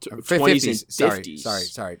 20s and 50s.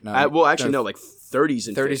 Sorry. No, like 30s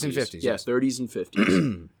and 30s 50s. and 50s. Yeah, 30s and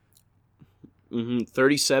 50s.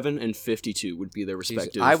 37 and 52 would be their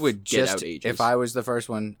respective I would just, get-out ages. if I was the first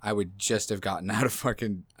one, I would just have gotten out of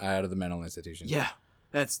the mental institution. Yeah,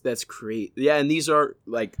 that's great. Yeah, and these are,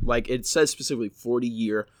 like it says specifically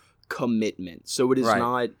 40-year commitment. So it is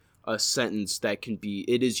not a sentence that can be,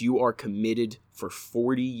 it is you are committed for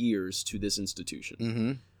 40 years to this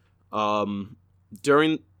institution. Mm-hmm.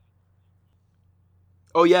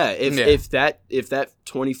 If that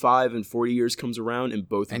 25 and 40 years comes around and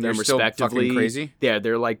both of them respectively, crazy? Yeah,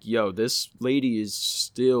 they're like, yo, this lady is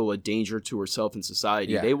still a danger to herself and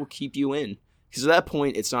society. Yeah. They will keep you in, because at that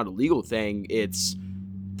point, it's not a legal thing. It's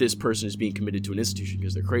this person is being committed to an institution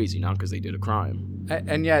because they're crazy, not because they did a crime.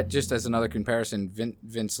 And yet, just as another comparison,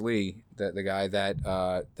 Vince Lee, the guy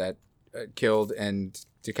that killed and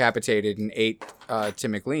decapitated and ate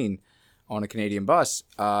Tim McLean on a Canadian bus,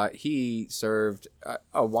 he served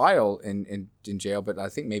a while in jail, but I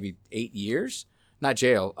think maybe 8 years, not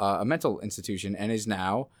jail, a mental institution, and is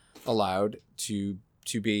now allowed to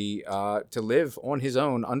live on his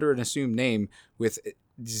own under an assumed name with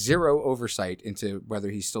zero oversight into whether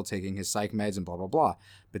he's still taking his psych meds and blah, blah, blah.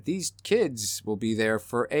 But these kids will be there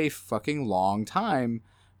for a fucking long time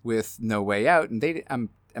with no way out.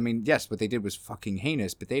 And yes, what they did was fucking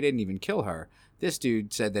heinous, but they didn't even kill her. This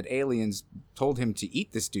dude said that aliens told him to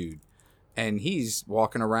eat this dude. And he's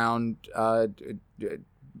walking around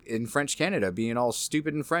in French Canada being all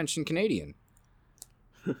stupid and French and Canadian.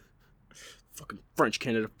 Fucking French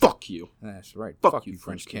Canada, fuck you. That's right. Fuck you,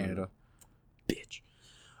 French Canada. Bitch.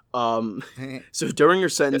 So during her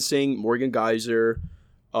sentencing, Morgan Geyser,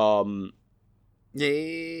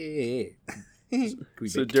 yeah.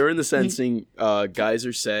 So during the sentencing,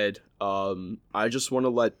 Geyser said, I just want to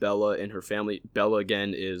let Bella and her family, Bella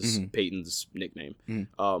again is Peyton's nickname.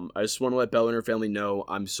 I just want to let Bella and her family know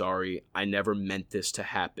I'm sorry. I never meant this to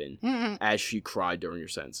happen, as she cried during her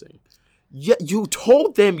sentencing. Yeah, you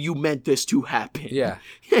told them you meant this to happen. Yeah.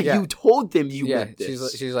 You told them you meant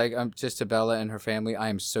this. She's like, just to Bella and her family, I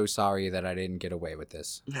am so sorry that I didn't get away with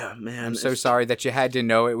this. Yeah, man. I'm so sorry that you had to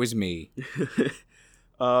know it was me.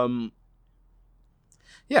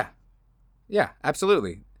 Yeah,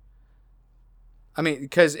 absolutely. I mean,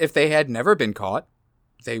 because if they had never been caught,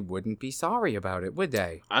 they wouldn't be sorry about it, would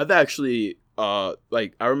they? I've actually, I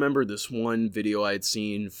remember this one video I had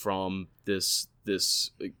seen from this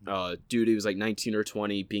dude. He was like 19 or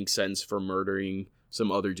 20, being sentenced for murdering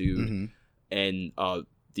some other dude, and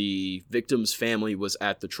the victim's family was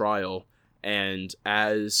at the trial, and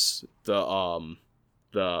as the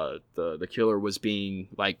killer was being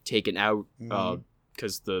like taken out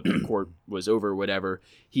because the court was over or whatever,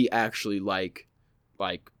 he actually like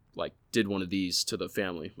did one of these to the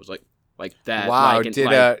family. Was like that. Wow,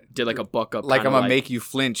 did like a buck up, like I'm gonna make you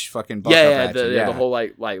flinch, fucking buck up. The whole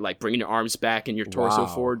like bringing your arms back and your torso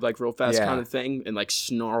forward like real fast kind of thing, and like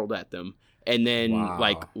snarled at them, and then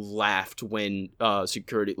like laughed when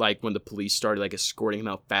security, like when the police started like escorting him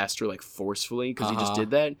out faster, like forcefully, because he just did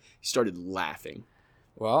that. He started laughing.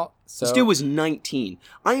 Well, so this dude was 19.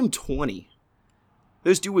 I am 20.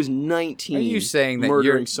 This dude was 19. Are you saying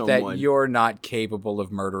that someone. You're not capable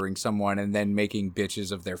of murdering someone and then making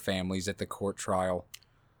bitches of their families at the court trial?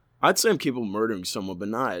 I'd say I'm capable of murdering someone, but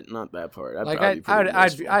not that part.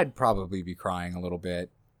 I'd probably be crying a little bit.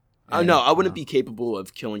 No, I wouldn't be capable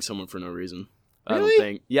of killing someone for no reason. Really? I don't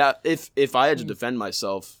think. Yeah, if I had to defend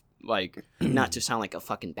myself, like, not to sound like a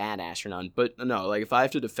fucking badass or none, but no, like, if I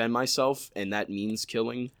have to defend myself and that means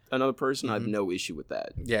killing another person, I have no issue with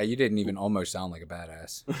that. Yeah, you didn't even almost sound like a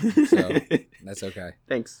badass. So that's okay.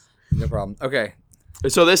 Thanks. No problem. Okay,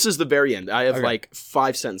 So this is the very end. I have Okay. like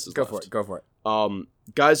 5 sentences go left. for it. Go for it.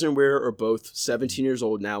 Geyser and Ware are both 17 years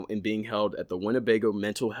old now and being held at the Winnebago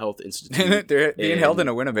Mental Health Institute. They're being held in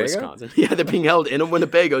a Winnebago? Wisconsin. Yeah, they're being held in a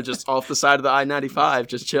Winnebago just off the side of the I-95,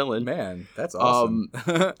 just chilling. Man, that's awesome.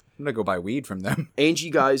 I'm gonna go buy weed from them. Angie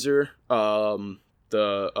Geyser,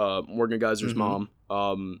 the Morgan Geyser's Mm-hmm.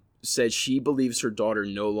 mom, said she believes her daughter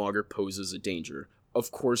no longer poses a danger.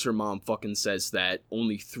 Of course, her mom fucking says that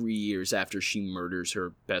only 3 years after she murders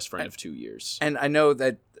her best friend of 2 years. And I know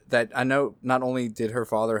that I know not only did her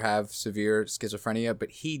father have severe schizophrenia,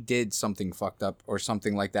 but he did something fucked up or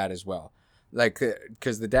something like that as well. Like,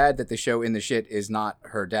 because the dad that they show in the shit is not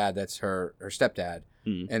her dad; that's her stepdad.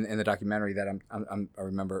 In the documentary that I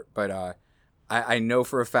remember, but I know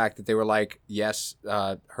for a fact that they were like, yes,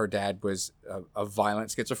 her dad was a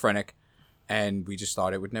violent schizophrenic, and we just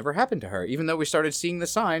thought it would never happen to her. Even though we started seeing the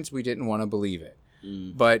signs, we didn't want to believe it.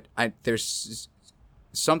 But there's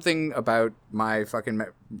something about my fucking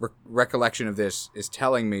recollection of this is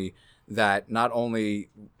telling me that not only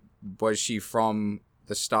was she from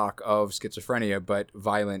the stock of schizophrenia, but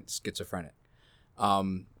violent schizophrenic.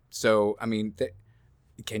 So I mean,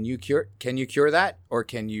 can you cure that, or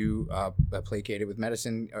can you placate it with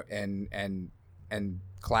medicine and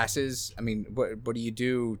classes? I mean, what do you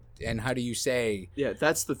do, and how do you say Yeah,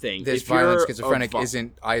 that's the thing. this If violent you're schizophrenic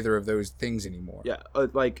isn't either of those things anymore? Yeah,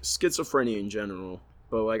 like schizophrenia in general,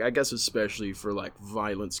 but like I guess especially for like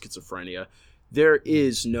violent schizophrenia, there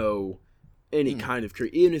is no any kind of cure.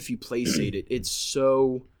 Even if you placate it, it's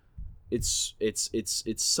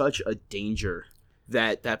such a danger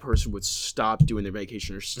that person would stop doing their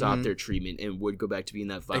medication or stop their treatment and would go back to being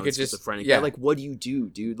that violent could just- schizophrenic. yeah. Yeah, like what do you do,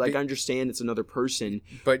 dude? Like I understand it's another person,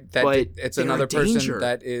 But it's they're another a person danger.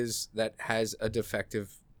 that has a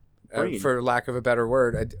defective, Brain. for lack of a better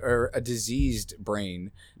word, or a diseased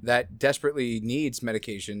brain that desperately needs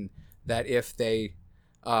medication. That if they,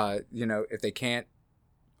 if they can't,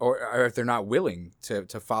 or if they're not willing to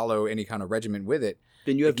follow any kind of regimen with it,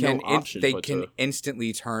 then you have can no option. they but can to,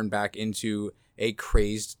 instantly turn back into a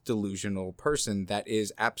crazed, delusional person that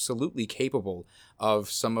is absolutely capable of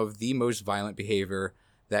some of the most violent behavior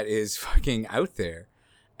that is fucking out there.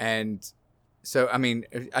 And so, I mean,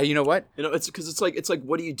 you know what? it's because it's like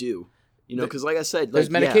what do you do? Because like I said, There's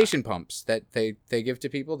like, medication pumps that they give to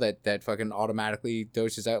people that fucking automatically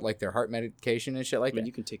doses out like their heart medication and shit like I mean, that.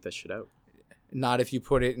 you can take that shit out. Not if you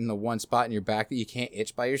put it in the one spot in your back that you can't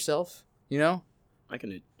itch by yourself, you know? I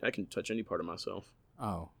can touch any part of myself.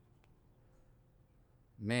 Oh.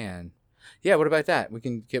 Man. Yeah, what about that? We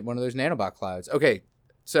can get one of those nanobot clouds. Okay,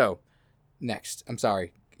 so, next. I'm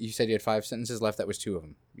sorry. You said you had 5 sentences left. That was 2 of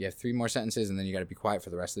them. You have 3 more sentences, and then you got to be quiet for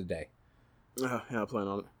the rest of the day. Yeah, I plan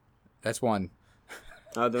on it. That's 1.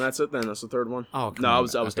 Then that's it. Then that's the third one. Oh, come no, on. I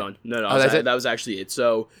was Okay. done. No, Oh, that's it? that was actually it.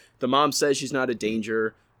 So the mom says she's not a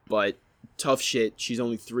danger, but tough shit. She's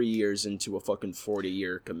only 3 years into a fucking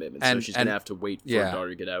 40-year commitment, so And- she's and- gonna have to wait for yeah. her daughter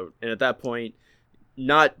to get out. And at that point, and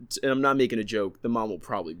I'm not making a joke, the mom will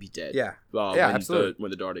probably be dead. Yeah. When absolutely.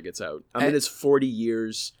 when the daughter gets out. I And- mean, it's 40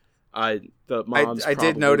 years. The mom's I did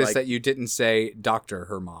probably, notice like, that you didn't say doctor,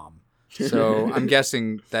 her mom. So I'm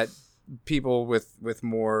guessing that people with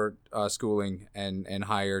more schooling and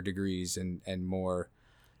higher degrees and more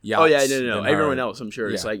yachts. Oh yeah, no. than Everyone her- else, I'm sure,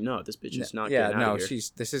 is Yeah. like, no, this bitch is not Yeah, getting out no, of here.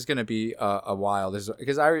 this is going to be a while.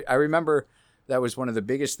 Because I remember that was one of the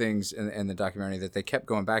biggest things in the documentary that they kept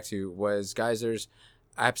going back to was Geyser's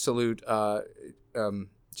absolute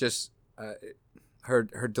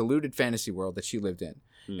her deluded fantasy world that she lived in.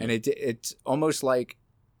 And it's almost like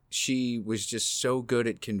she was just so good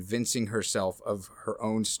at convincing herself of her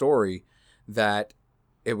own story that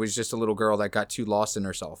it was just a little girl that got too lost in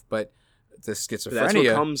herself. But the schizophrenia, That's what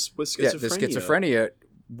comes with schizophrenia. the schizophrenia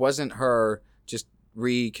wasn't her just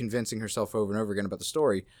re-convincing herself over and over again about the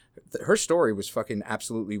story. Her story was fucking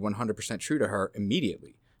absolutely 100% true to her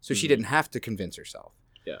immediately. So she didn't have to convince herself.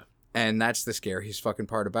 Yeah. And that's the scariest fucking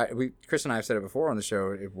part about it. Chris and I have said it before on the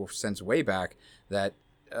show, since way back, that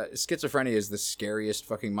schizophrenia is the scariest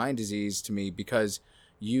fucking mind disease to me because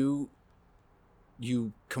you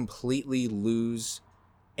completely lose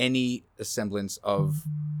any semblance of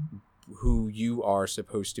who you are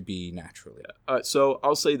supposed to be naturally. So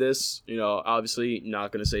I'll say this, obviously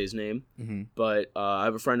not going to say his name, Mm-hmm. but I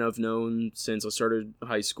have a friend I've known since I started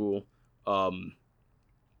high school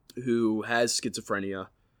who has schizophrenia.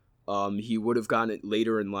 He would have gotten it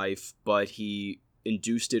later in life, but he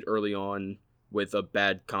induced it early on with a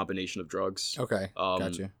bad combination of drugs. Okay, Um,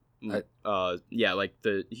 gotcha. Yeah, like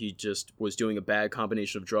he just was doing a bad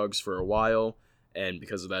combination of drugs for a while, and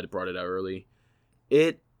because of that, it brought it out early.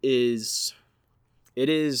 It's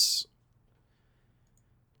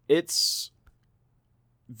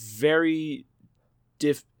very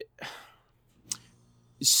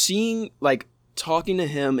seeing, like, talking to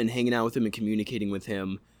him and hanging out with him and communicating with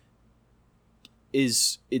him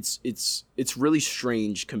it's really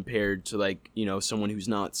strange compared to, like, you know, someone who's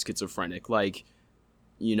not schizophrenic. Like,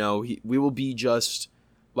 you know, we will be just,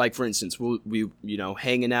 like, for instance, we you know,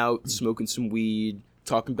 hanging out, smoking some weed,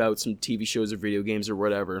 talking about some TV shows or video games or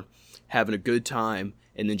whatever, having a good time,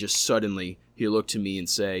 and then just suddenly he'll look to me and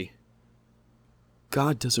say,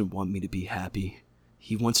 God doesn't want me to be happy.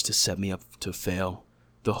 He wants to set me up to fail.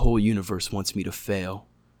 The whole universe wants me to fail.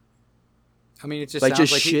 I mean, it just Like,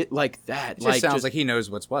 sounds just like shit like that. It just sounds like he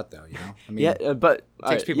knows what's what, though. You know, I mean, Yeah, but it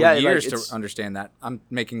takes people yeah, years like, to understand that. I'm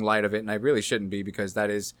making light of it, and I really shouldn't be, because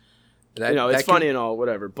that is, that, you know, it's that can- funny and all,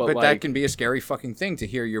 whatever. But but like, that can be a scary fucking thing to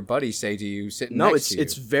hear your buddy say to you sitting no, next to you.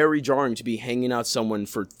 it's very jarring to be hanging out someone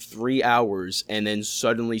for 3 hours and then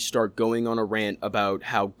suddenly start going on a rant about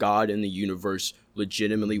how God and the universe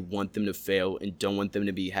legitimately want them to fail and don't want them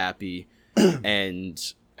to be happy,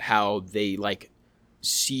 and how they, like,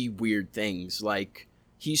 see weird things. Like,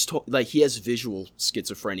 he's like, he has visual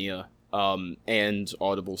schizophrenia, and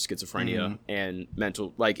audible schizophrenia, and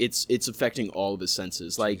mental, like, it's affecting all of his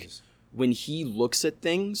senses. Like, when he looks at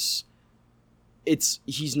things,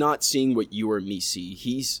 he's not seeing what you or me see.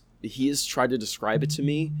 He has tried to describe it to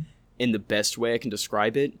me, and the best way I can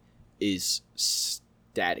describe it is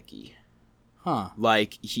staticky. Huh.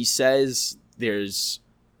 Like, he says there's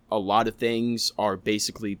a lot of things are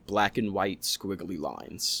basically black and white squiggly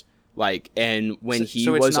lines. Like, and when he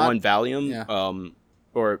so it's was not- on Valium, Yeah.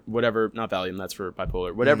 or whatever, not Valium, that's for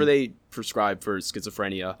bipolar, whatever they prescribe for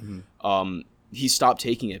schizophrenia, he stopped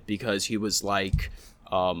taking it because he was like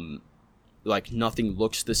nothing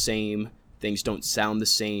looks the same, things don't sound the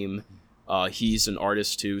same. He's an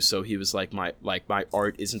artist too, so he was like, my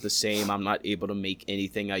art isn't the same. I'm not able to make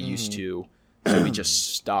anything I used to. So he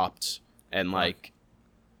just stopped. And like,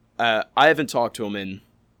 I haven't talked to him in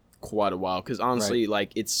quite a while, because honestly,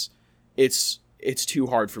 like, it's too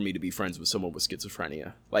hard for me to be friends with someone with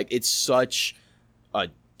schizophrenia. Like, it's such a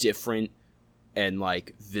different and,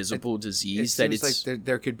 like, visible disease that seems it's like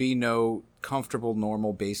there could be no comfortable,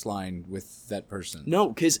 normal baseline with that person. no,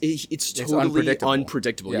 because it's totally unpredictable.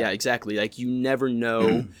 unpredictable. Yeah. Yeah, exactly. Like, you never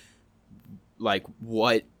know, like,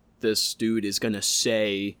 what this dude is gonna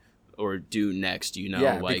say or do next. You know,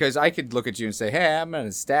 Yeah, like, because I could look at you and say, "Hey, I'm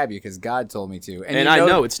gonna stab you because God told me to," and you I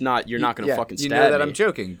know it's not. You're not gonna yeah, fucking you stab know that me. I'm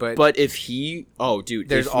joking, but if he, oh, dude,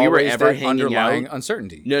 there's if we were always ever that hanging underlying out,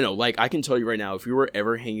 uncertainty. no, like, I can tell you right now, if we were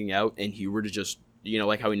ever hanging out and he were to just, you know,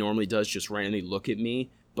 like how he normally does, just randomly look at me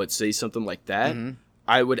but say something like that,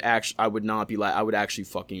 I would not be like, I would actually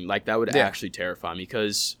fucking, like, that would Yeah. actually terrify me,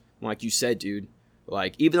 because, like you said, dude,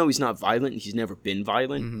 like, even though he's not violent, he's never been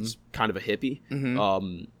violent, he's kind of a hippie,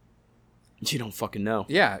 you don't fucking know.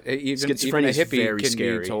 Yeah, even a Schizophrenia is hippie very can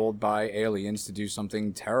scary. be told by aliens to do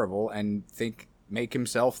something terrible and make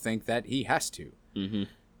himself think that he has to.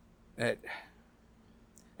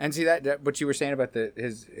 And see that what you were saying about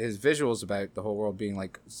his visuals about the whole world being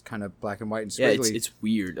like kind of black and white and Yeah, squiggly. it's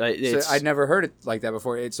weird. So I'd never heard it like that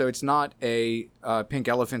before. So it's not a pink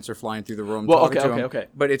elephants are flying through the room Well, talking to him, okay.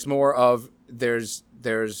 but it's more of there's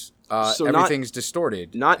So everything's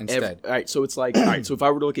distorted not instead. all right, so it's like, all right, so if I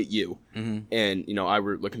were to look at you and, you know, I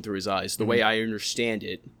were looking through his eyes, the way I understand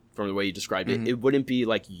it from the way you described it, it wouldn't be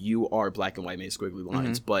like you are black and white made squiggly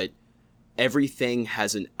lines, but everything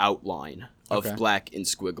has an outline of Okay. black and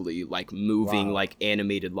squiggly, like, moving, Wow. like,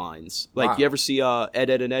 animated lines. Like, Wow. you ever see Ed,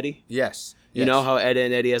 Ed, and Eddie? Yes. You know how Ed, Ed,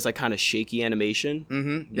 and Eddie has, like, kind of shaky animation?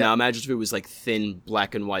 Mm-hmm. Now imagine if it was, like, thin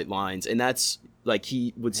black and white lines, and that's, like,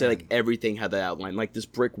 he would say, like, everything had that outline. Like, this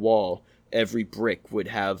brick wall, every brick would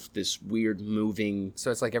have this weird moving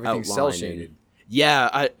So it's like everything's cell outline. shaded.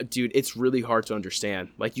 Yeah, dude, it's really hard to understand.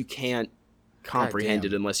 Like, you can't comprehend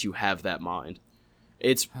damn. it unless you have that mind.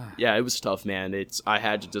 It was tough, man. I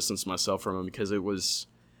had to distance myself from him because it was,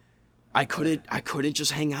 I couldn't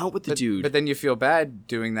just hang out with the dude. But then you feel bad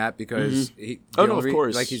doing that because he. Oh, the no, only of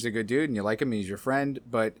course. Like he's a good dude and you like him. And he's your friend,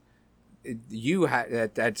 but you had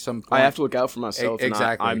at some point. I have to look out for myself.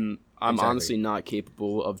 Exactly. And I'm Exactly. honestly not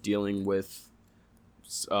capable of dealing with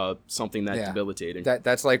something that Yeah. debilitating.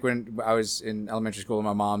 That's like when I was in elementary school and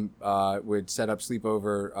my mom would set up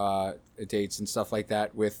sleepover dates and stuff like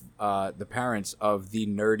that with the parents of the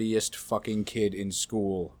nerdiest fucking kid in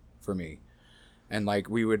school for me. And like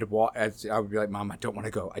we would walk, I would be like, Mom, I don't want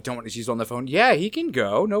to go. I don't want to. She's on the phone. Yeah, he can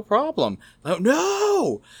go. No problem. Oh,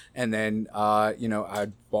 no. And then,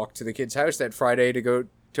 I'd walk to the kid's house that Friday to go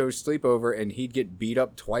to a sleepover, and he'd get beat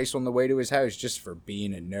up twice on the way to his house just for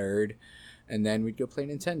being a nerd. And then we'd go play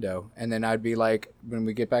Nintendo. And then I'd be like, when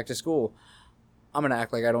we get back to school, I'm going to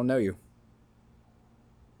act like I don't know you.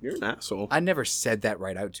 You're an asshole. I never said that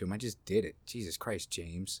right out to him. I just did it. Jesus Christ,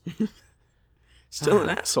 James. Still an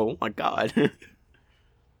asshole. My God.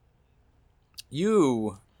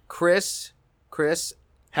 You, Chris,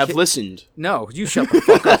 Have listened. no, you shut the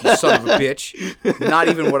fuck up, you son of a bitch. Not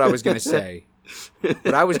even what I was going to say.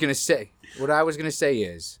 What I was going to say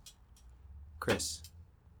is, Chris,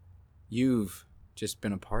 you've just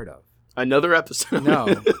been a part of. Another episode.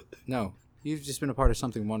 No. You've just been a part of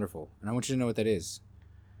something wonderful. And I want you to know what that is.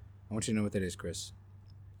 Chris.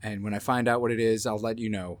 And when I find out what it is, I'll let you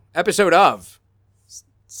know. Episode of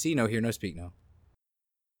See No, Hear No, Speak No.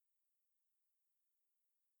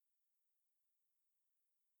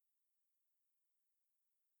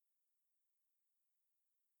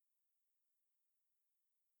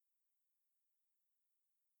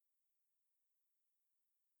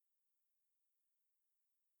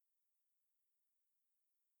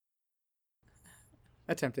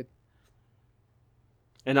 Attempted.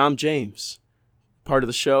 And I'm James. Part of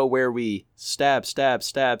the show where we stab at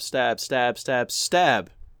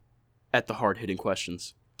the hard-hitting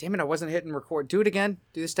questions. Damn it, I wasn't hitting record. Do it again.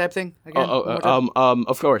 Do the stab thing again.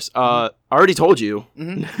 Of course. I already told you.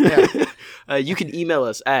 Mm-hmm. Yeah. You can email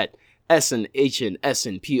us at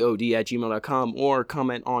snhnpod@gmail.com or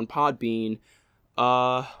comment on Podbean.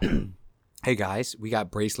 Hey guys, we got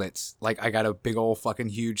bracelets. Like, I got a big old fucking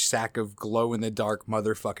huge sack of glow-in-the-dark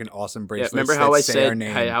motherfucking awesome bracelets. Remember how I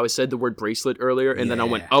said the word bracelet earlier, and then I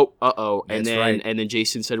went, and then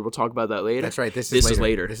Jason said we'll talk about that later. That's right. This is is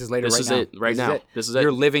later. This is later. This is it right now. This is it.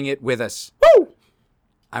 You're living it with us. Woo!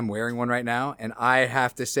 I'm wearing one right now, and I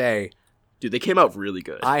have to say, dude, they came out really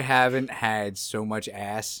good. I haven't had so much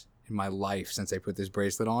ass in my life since I put this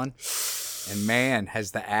bracelet on, and man, has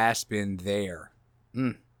the ass been there.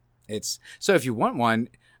 It's so if you want one,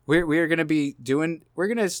 we're gonna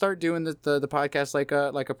start doing the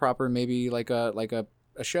podcast like a proper, maybe like a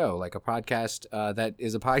show, like a podcast that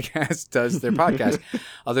is a podcast does their podcast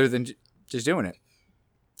other than just doing it.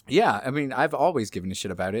 Yeah, I mean, I've always given a shit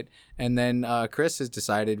about it, and then Chris has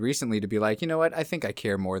decided recently to be like, you know what, I think I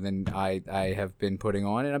care more than I have been putting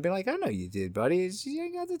on, and I'll be like, I know you did, buddy. You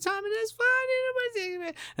ain't got the time, and that's fine.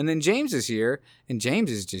 And then James is here, and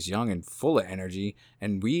James is just young and full of energy,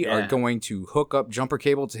 and we are going to hook up jumper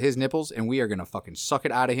cable to his nipples, and we are gonna fucking suck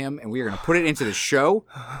it out of him, and we are gonna put it into the show.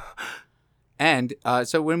 And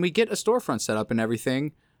so when we get a storefront set up and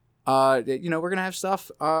everything, we're gonna have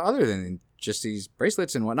stuff other than just these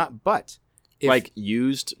bracelets and whatnot, but like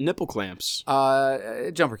used nipple clamps,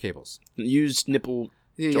 jumper cables, used nipple.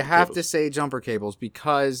 You have to say jumper cables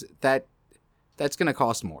because that's going to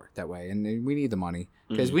cost more that way, and we need the money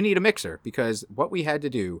because we need a mixer. Because what we had to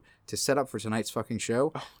do to set up for tonight's fucking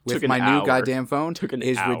show with my new goddamn phone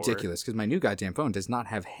is ridiculous. Because my new goddamn phone does not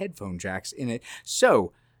have headphone jacks in it.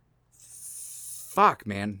 So, fuck,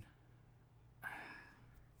 man.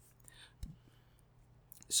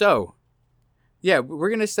 So. Yeah, we're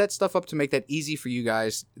going to set stuff up to make that easy for you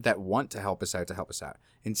guys that want to help us out.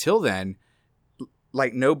 Until then,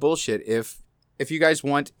 like, no bullshit. If you guys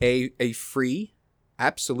want a free,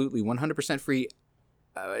 absolutely 100% free,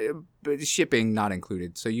 shipping not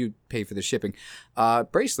included, so you pay for the shipping,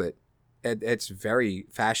 bracelet, it's very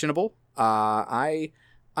fashionable. You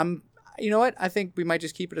know what? I think we might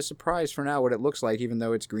just keep it a surprise for now what it looks like, even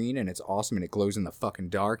though it's green and it's awesome and it glows in the fucking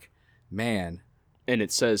dark. Man. And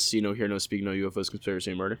it says, See No, Hear No, Speak No, UFOs,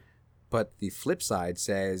 Conspiracy, and Murder. But the flip side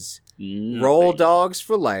says, Nothing. Roll Dogs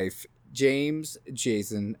for Life, James,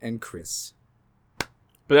 Jason, and Chris.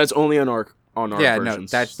 But that's only on our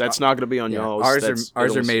versions. No, that's not going to be on y'all's. Ours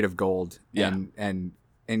are made of gold. Yeah. And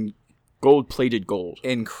gold-plated gold.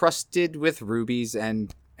 Encrusted with rubies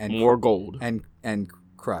and more gold. And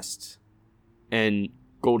crust. And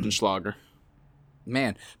Goldenschlager.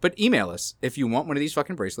 Man. But email us if you want one of these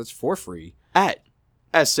fucking bracelets for free. At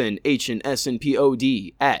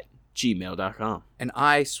snhnpod@gmail.com. And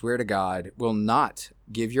I swear to God, will not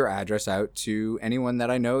give your address out to anyone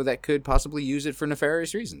that I know that could possibly use it for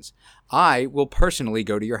nefarious reasons. I will personally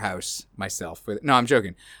go to your house myself. No, I'm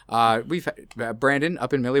joking. We've Brandon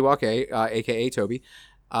up in Milwaukee, aka Toby.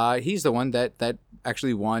 He's the one that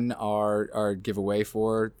actually won our giveaway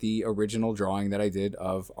for the original drawing that I did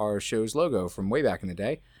of our show's logo from way back in the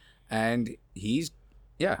day. And he's,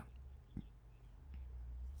 yeah.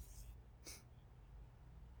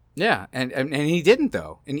 Yeah, and he didn't,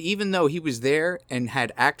 though. And even though he was there and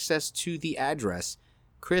had access to the address,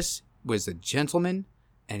 Chris was a gentleman,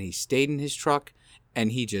 and he stayed in his truck,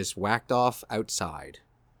 and he just whacked off outside.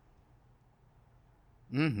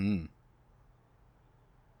 Mm-hmm.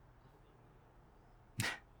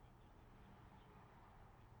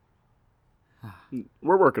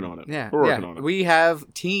 We're working on it. Yeah, We're working on it. We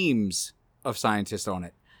have teams of scientists on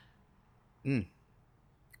it.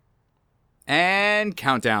 And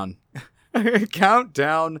countdown.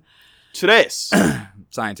 Countdown. Tres,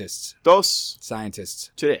 Scientists. dos,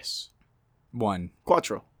 Scientists. tres, 1.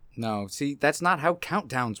 cuatro, No, see, that's not how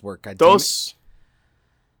countdowns work. God damn it. dos.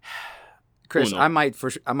 Chris, Uno. I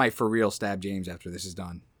might for real stab James after this is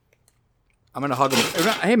done. I'm gonna hug him.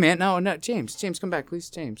 Hey man, no, James, come back, please,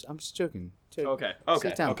 James. I'm just joking. Okay.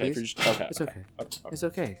 Sit down, okay. please. Okay. It's okay. It's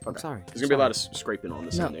okay. I'm sorry. There's gonna be a lot of scraping on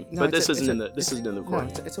this ending, but this isn't in the No,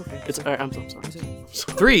 recording. it's okay. It's all right, I'm sorry.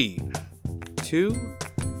 3, 2,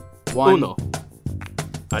 1. Uno.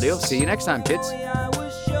 Adios. See you next time, kids. I